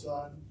eternal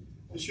Son,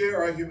 to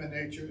share our human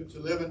nature, to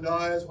live and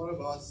die as one of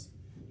us,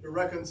 to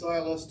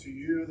reconcile us to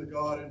you, the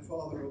God and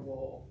Father of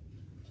all.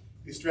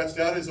 He stretched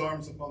out his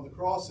arms upon the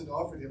cross and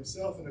offered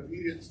himself in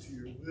obedience to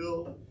your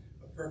will,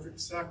 a perfect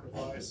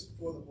sacrifice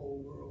for the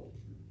whole world.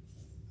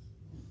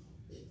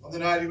 On the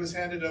night he was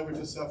handed over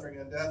to suffering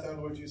and death, our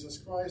Lord Jesus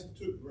Christ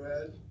took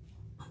bread,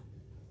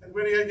 and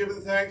when he had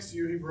given thanks to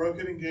you, he broke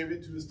it and gave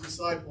it to his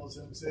disciples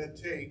and said,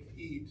 "Take,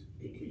 eat.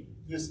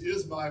 This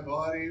is my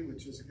body,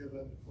 which is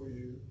given for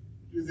you.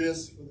 Do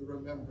this for the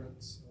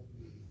remembrance of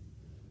me."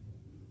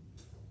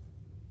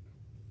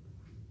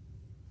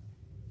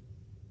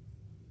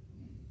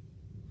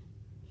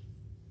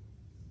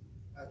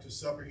 After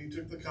supper, he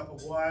took the cup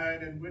of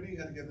wine, and when he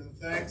had given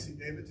thanks, he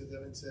gave it to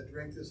them and said,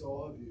 "Drink this,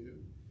 all of you.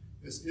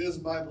 This is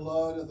my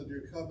blood of the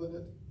new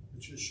covenant,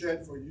 which is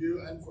shed for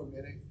you and for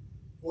many,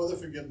 for the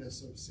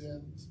forgiveness of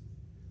sins.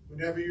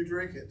 Whenever you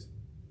drink it,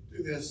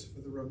 do this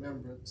for the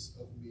remembrance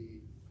of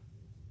me."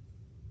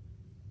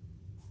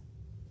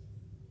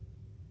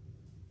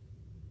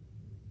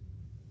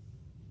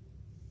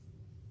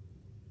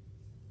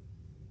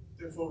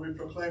 Therefore we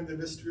proclaim the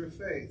mystery of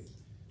faith.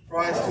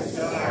 Christ has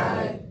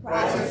died,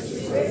 Christ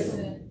is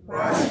risen,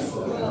 Christ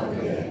will come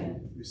again.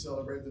 We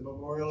celebrate the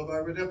memorial of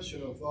our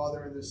redemption, O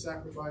Father, in this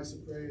sacrifice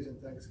of praise and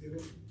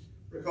thanksgiving.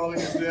 Recalling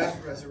his death,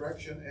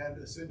 resurrection, and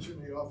ascension,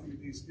 we offer you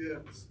these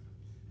gifts.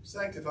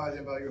 Sanctify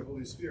them by your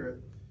Holy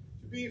Spirit,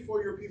 to be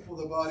for your people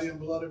the body and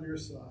blood of your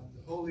Son,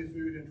 the holy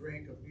food and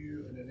drink of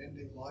new and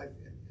unending life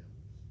in him.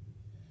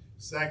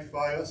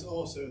 Sanctify us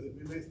also, that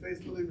we may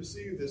faithfully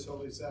receive this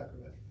holy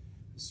sacrament,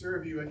 and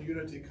serve you in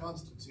unity,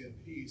 constancy, and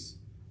peace,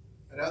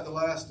 and at the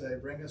last day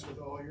bring us with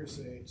all your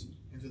saints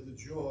into the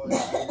joy of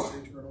your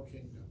eternal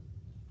kingdom.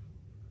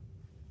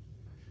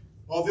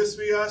 All this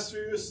we ask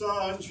through your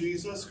Son,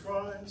 Jesus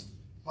Christ,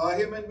 by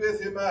him and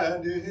with him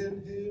and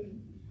in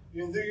him,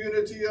 in the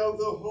unity of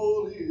the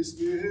Holy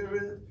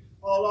Spirit.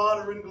 All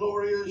honor and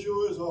glory is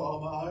yours,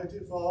 Almighty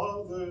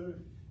Father,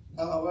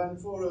 now and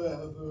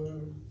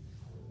forever.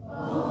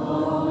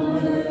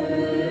 Amen.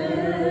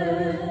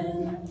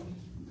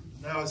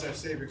 Now, as our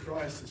Savior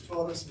Christ has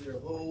taught us, we are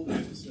bold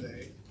to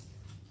say,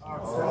 Our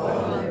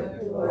Father,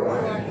 who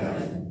art in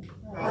heaven,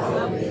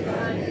 hallowed be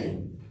thy name.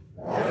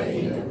 Thy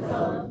kingdom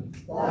come,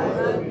 thy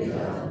will be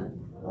done,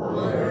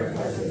 on earth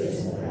as it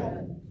is in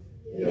heaven.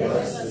 Give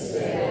us this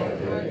day our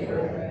daily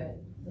bread,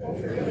 and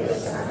forgive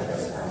us our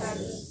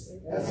trespasses,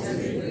 as we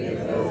forgive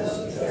those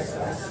who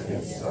trespass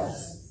against us.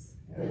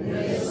 And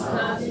lead us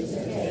not into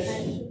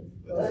temptation,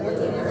 but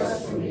deliver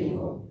us from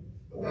evil.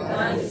 For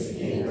thine is the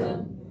kingdom,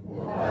 and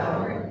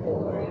power, and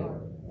glory,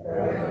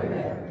 forever and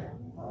ever.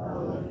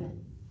 Amen.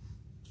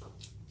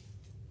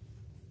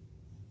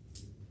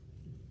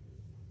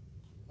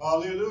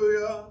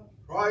 Hallelujah.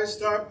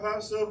 Christ our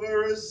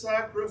Passover is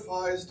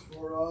sacrificed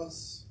for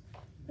us.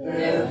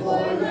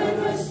 Therefore let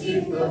us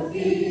keep the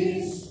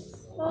feast.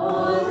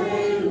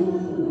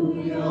 Alleluia.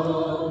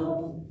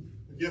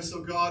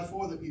 of God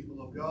for the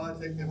people of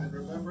God. Take them in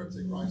remembrance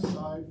at Christ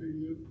died for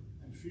you,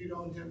 and feed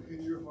on him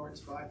in your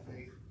hearts by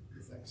faith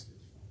with thanksgiving.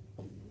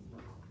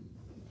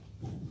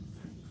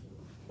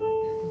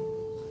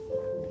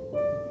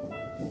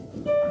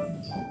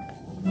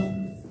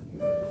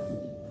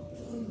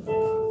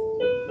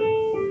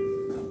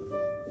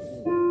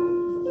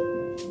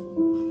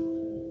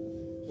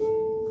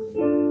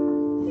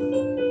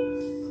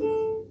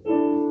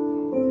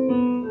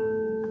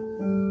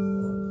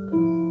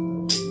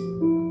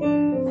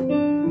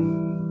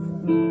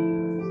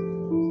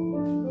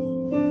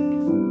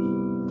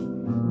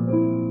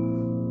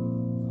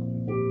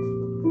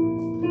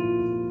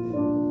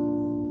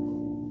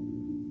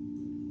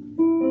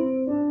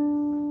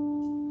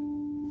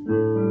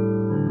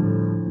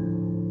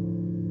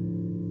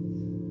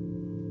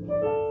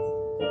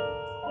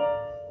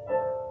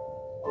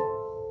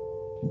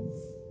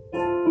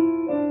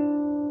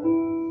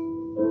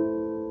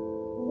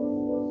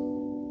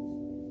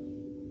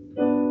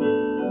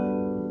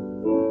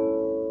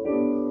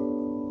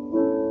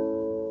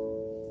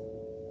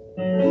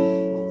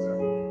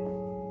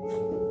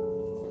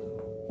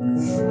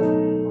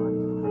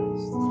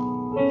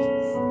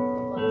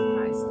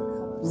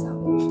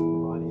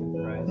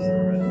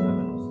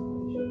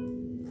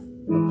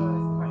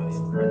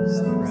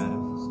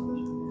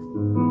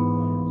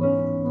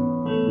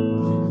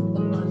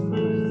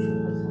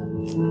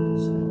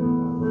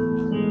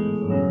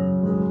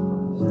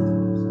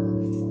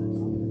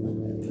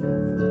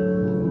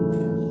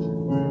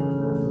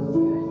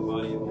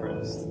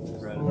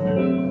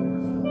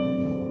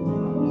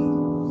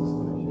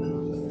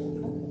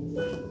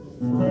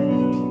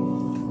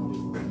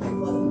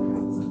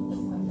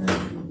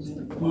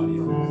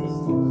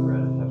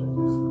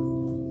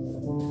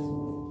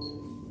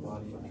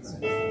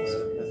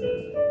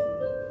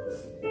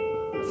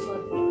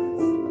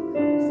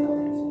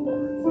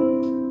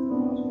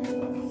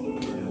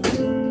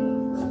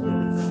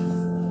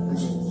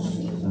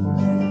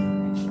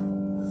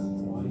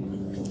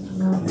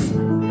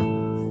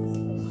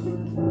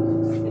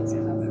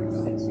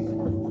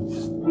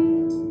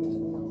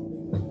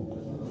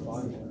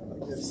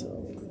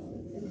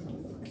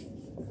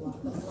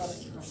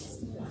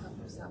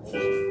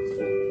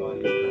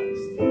 Body of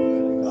Christ.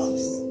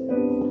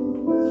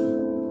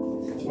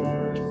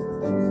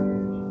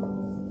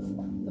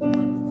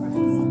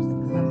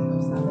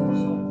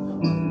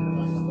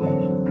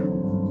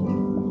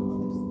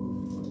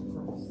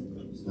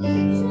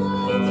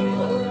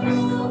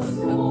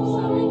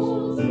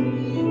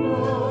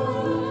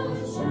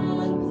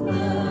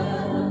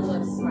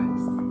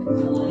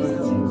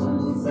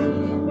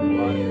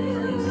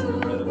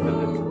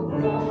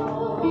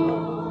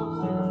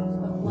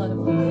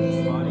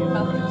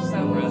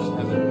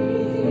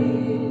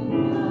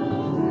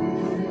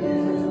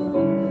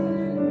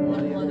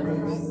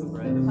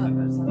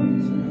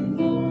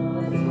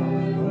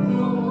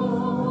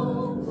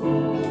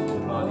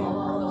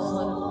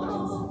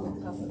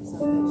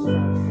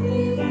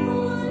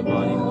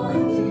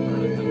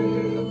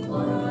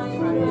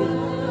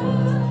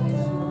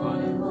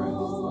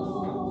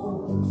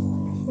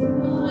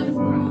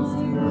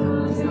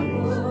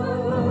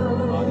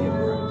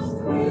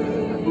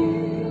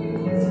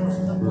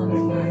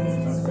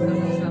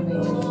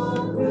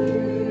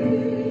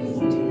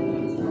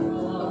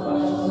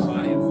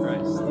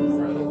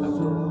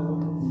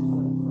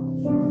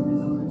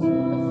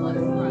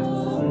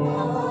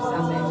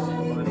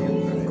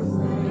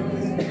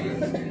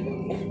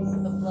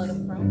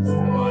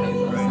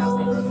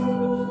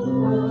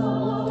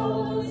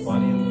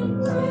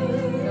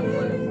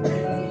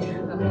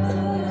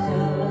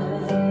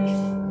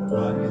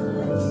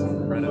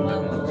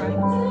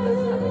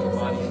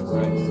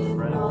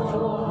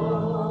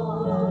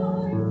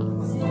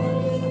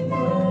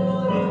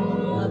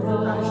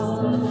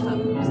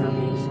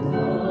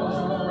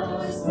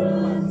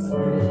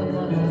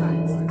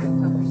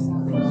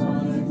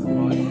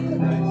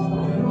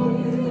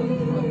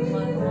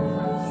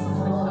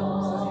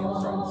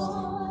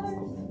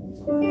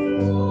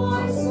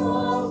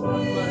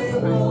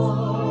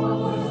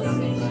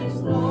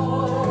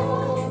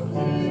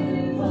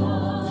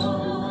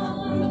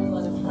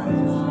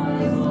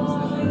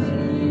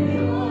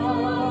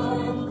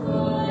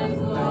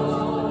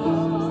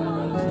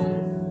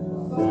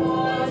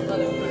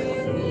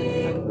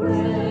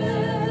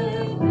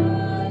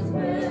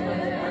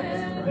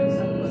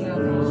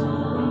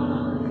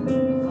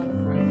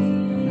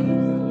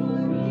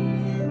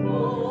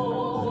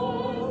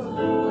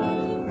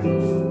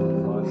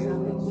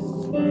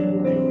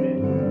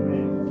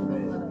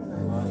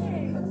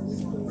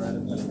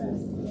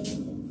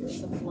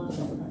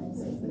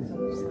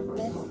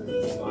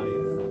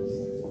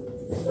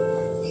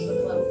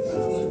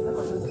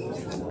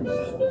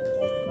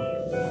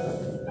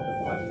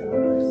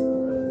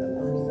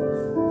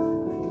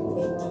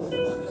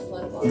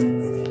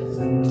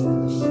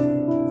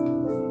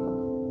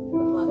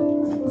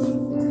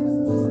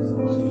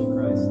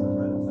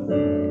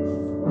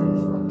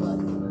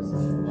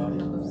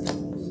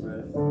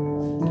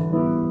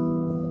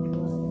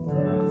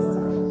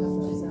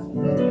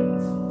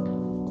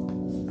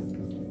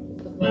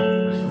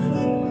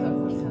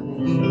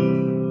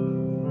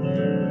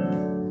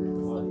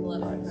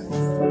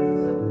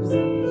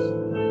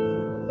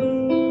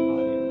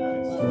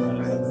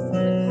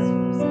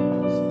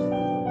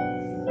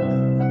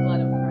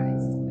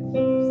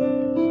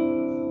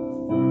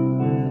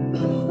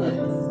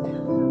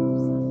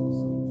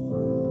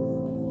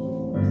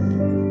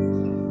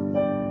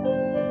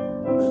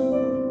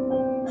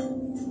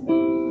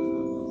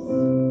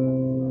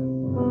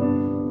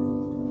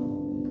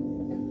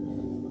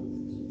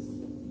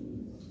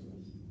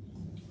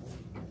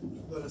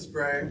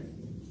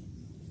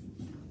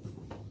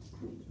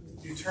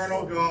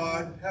 Eternal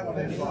God,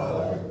 Heavenly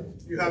Father,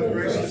 you have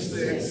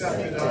graciously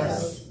accepted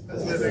us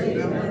as living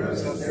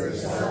members of your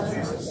Son,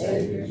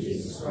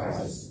 Jesus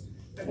Christ,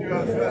 and you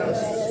have fed us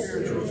with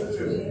spiritual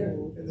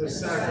food in the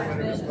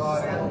sacrament of his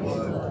body and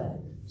blood.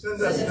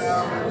 Send us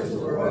now into the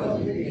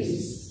world in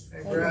peace,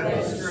 and grant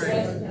us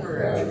strength and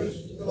courage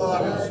to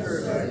love and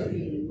serve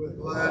you with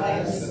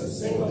gladness and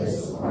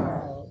singleness of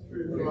heart,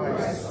 through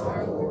Christ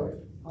our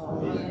Lord.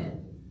 Amen.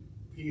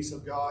 Peace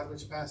of God,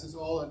 which passes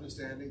all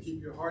understanding,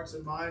 keep your hearts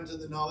and minds in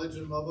the knowledge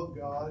and love of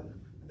God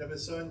and of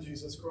his Son,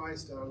 Jesus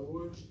Christ our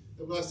Lord.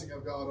 The blessing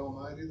of God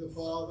Almighty, the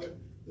Father,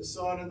 the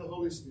Son, and the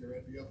Holy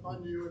Spirit be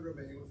upon you and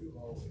remain with you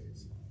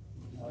always.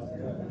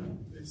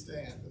 Amen. Please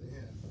stand for the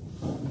hymn.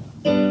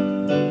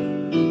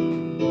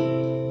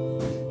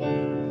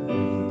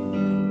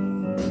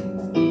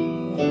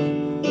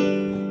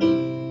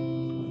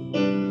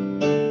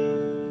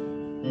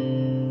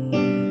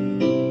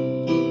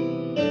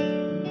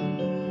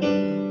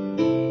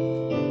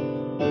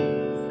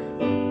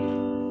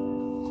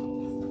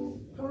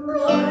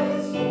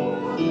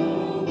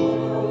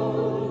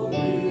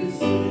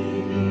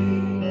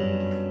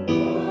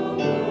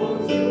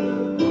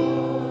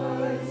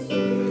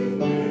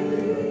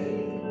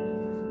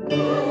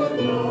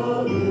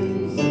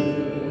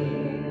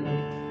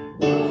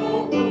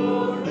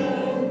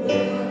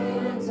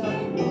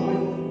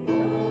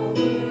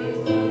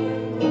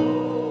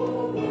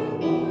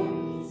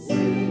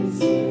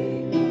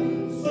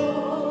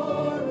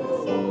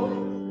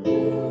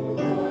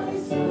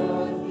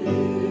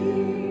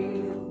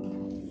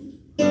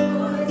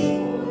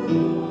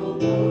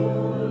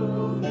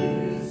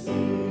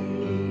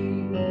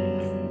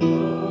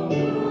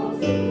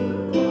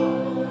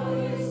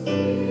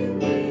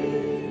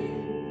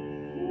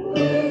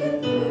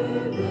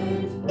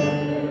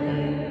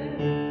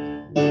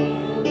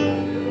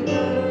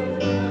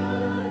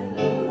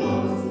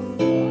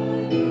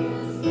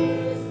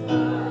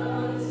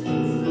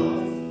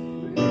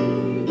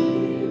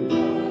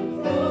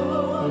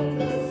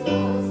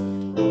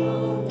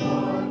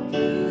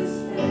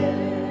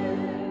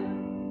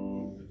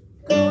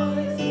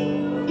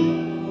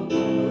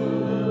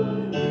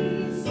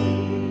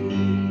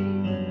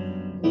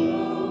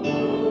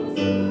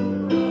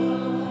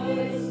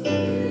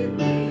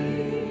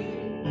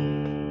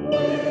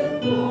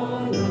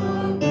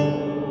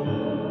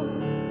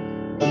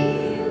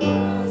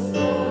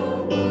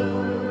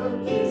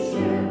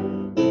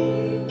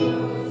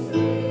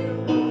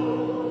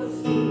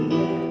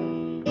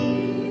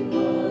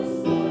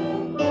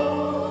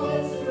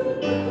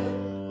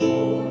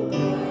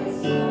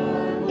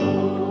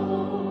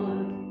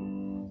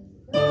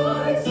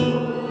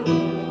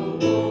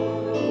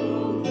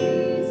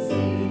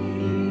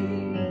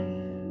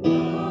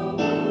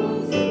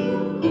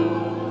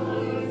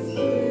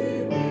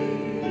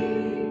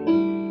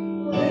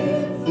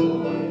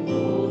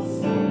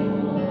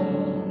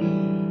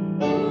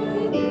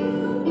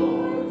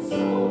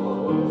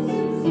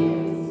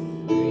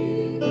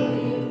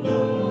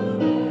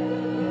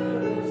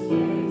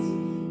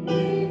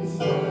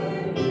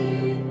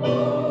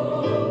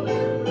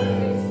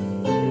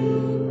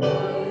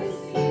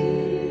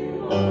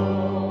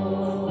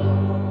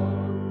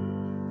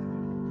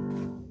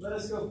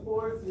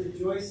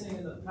 Rejoicing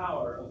in the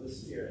power of the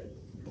Spirit.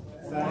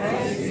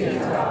 Thanks be to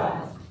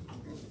God.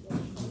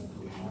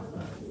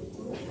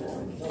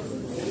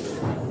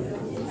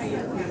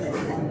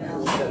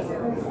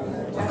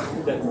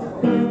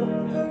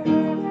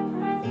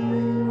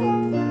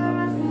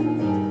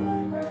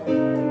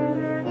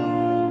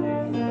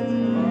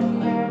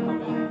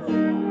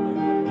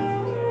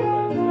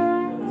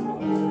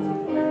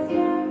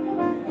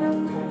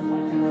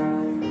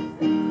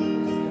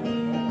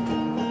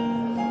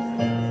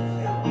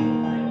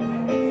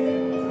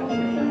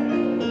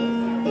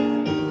 Yeah.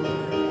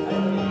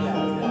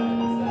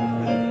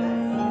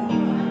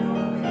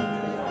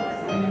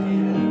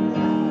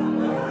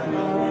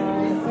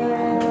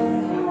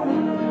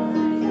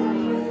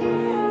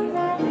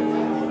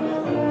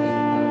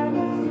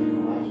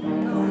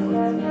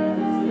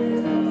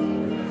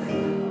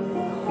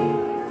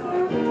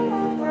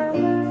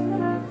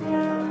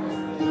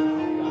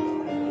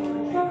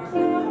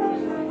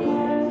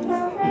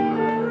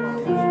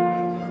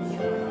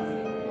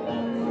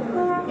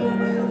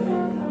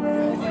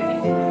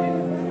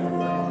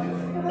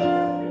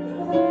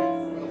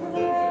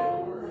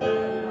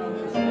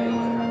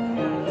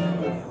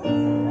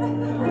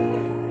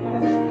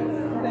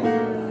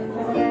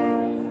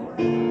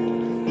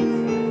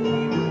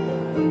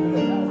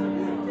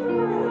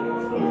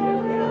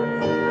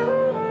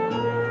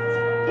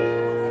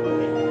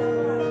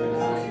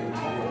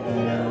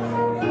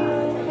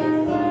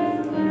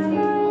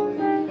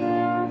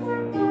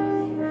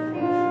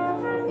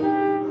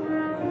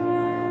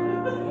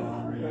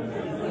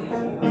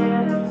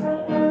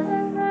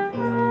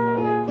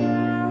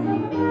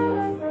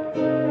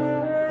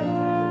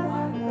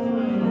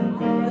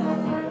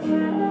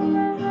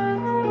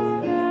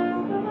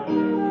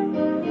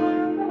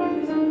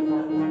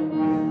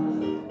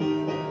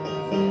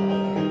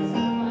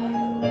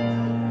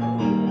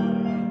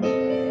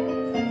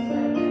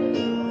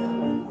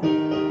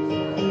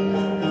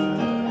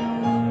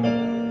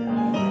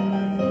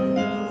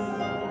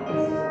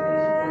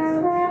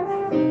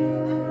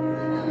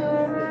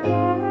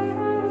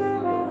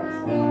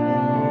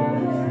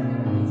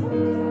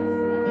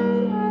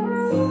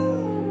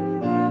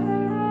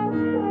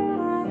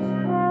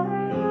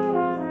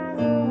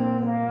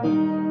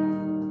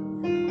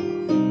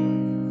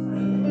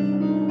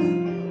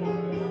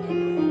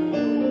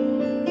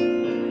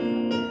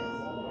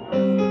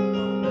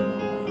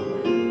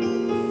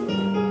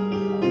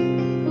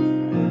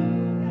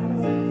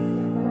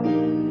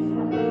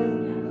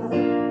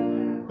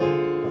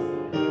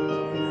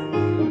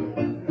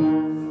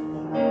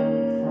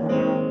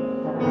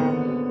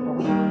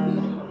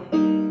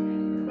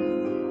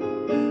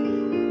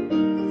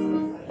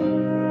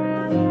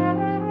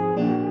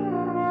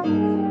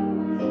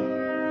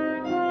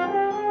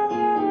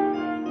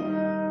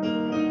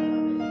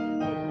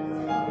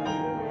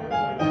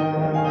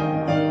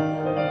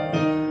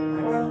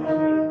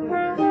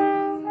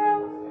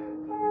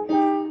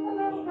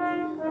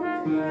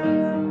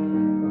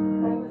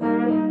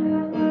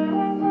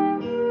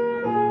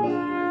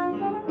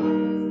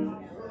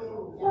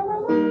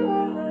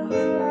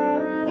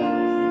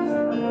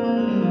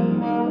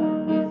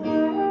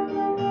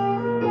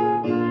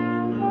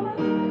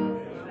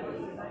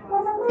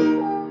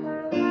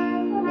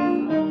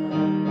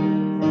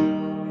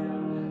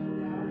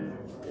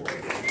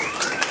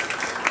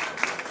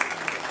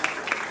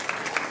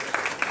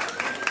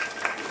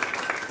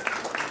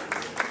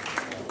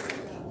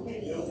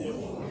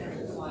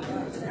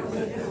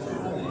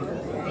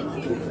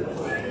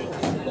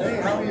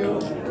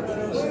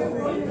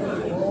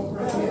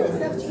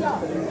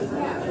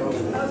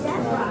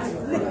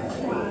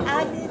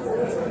 I did.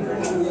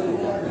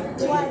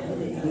 What?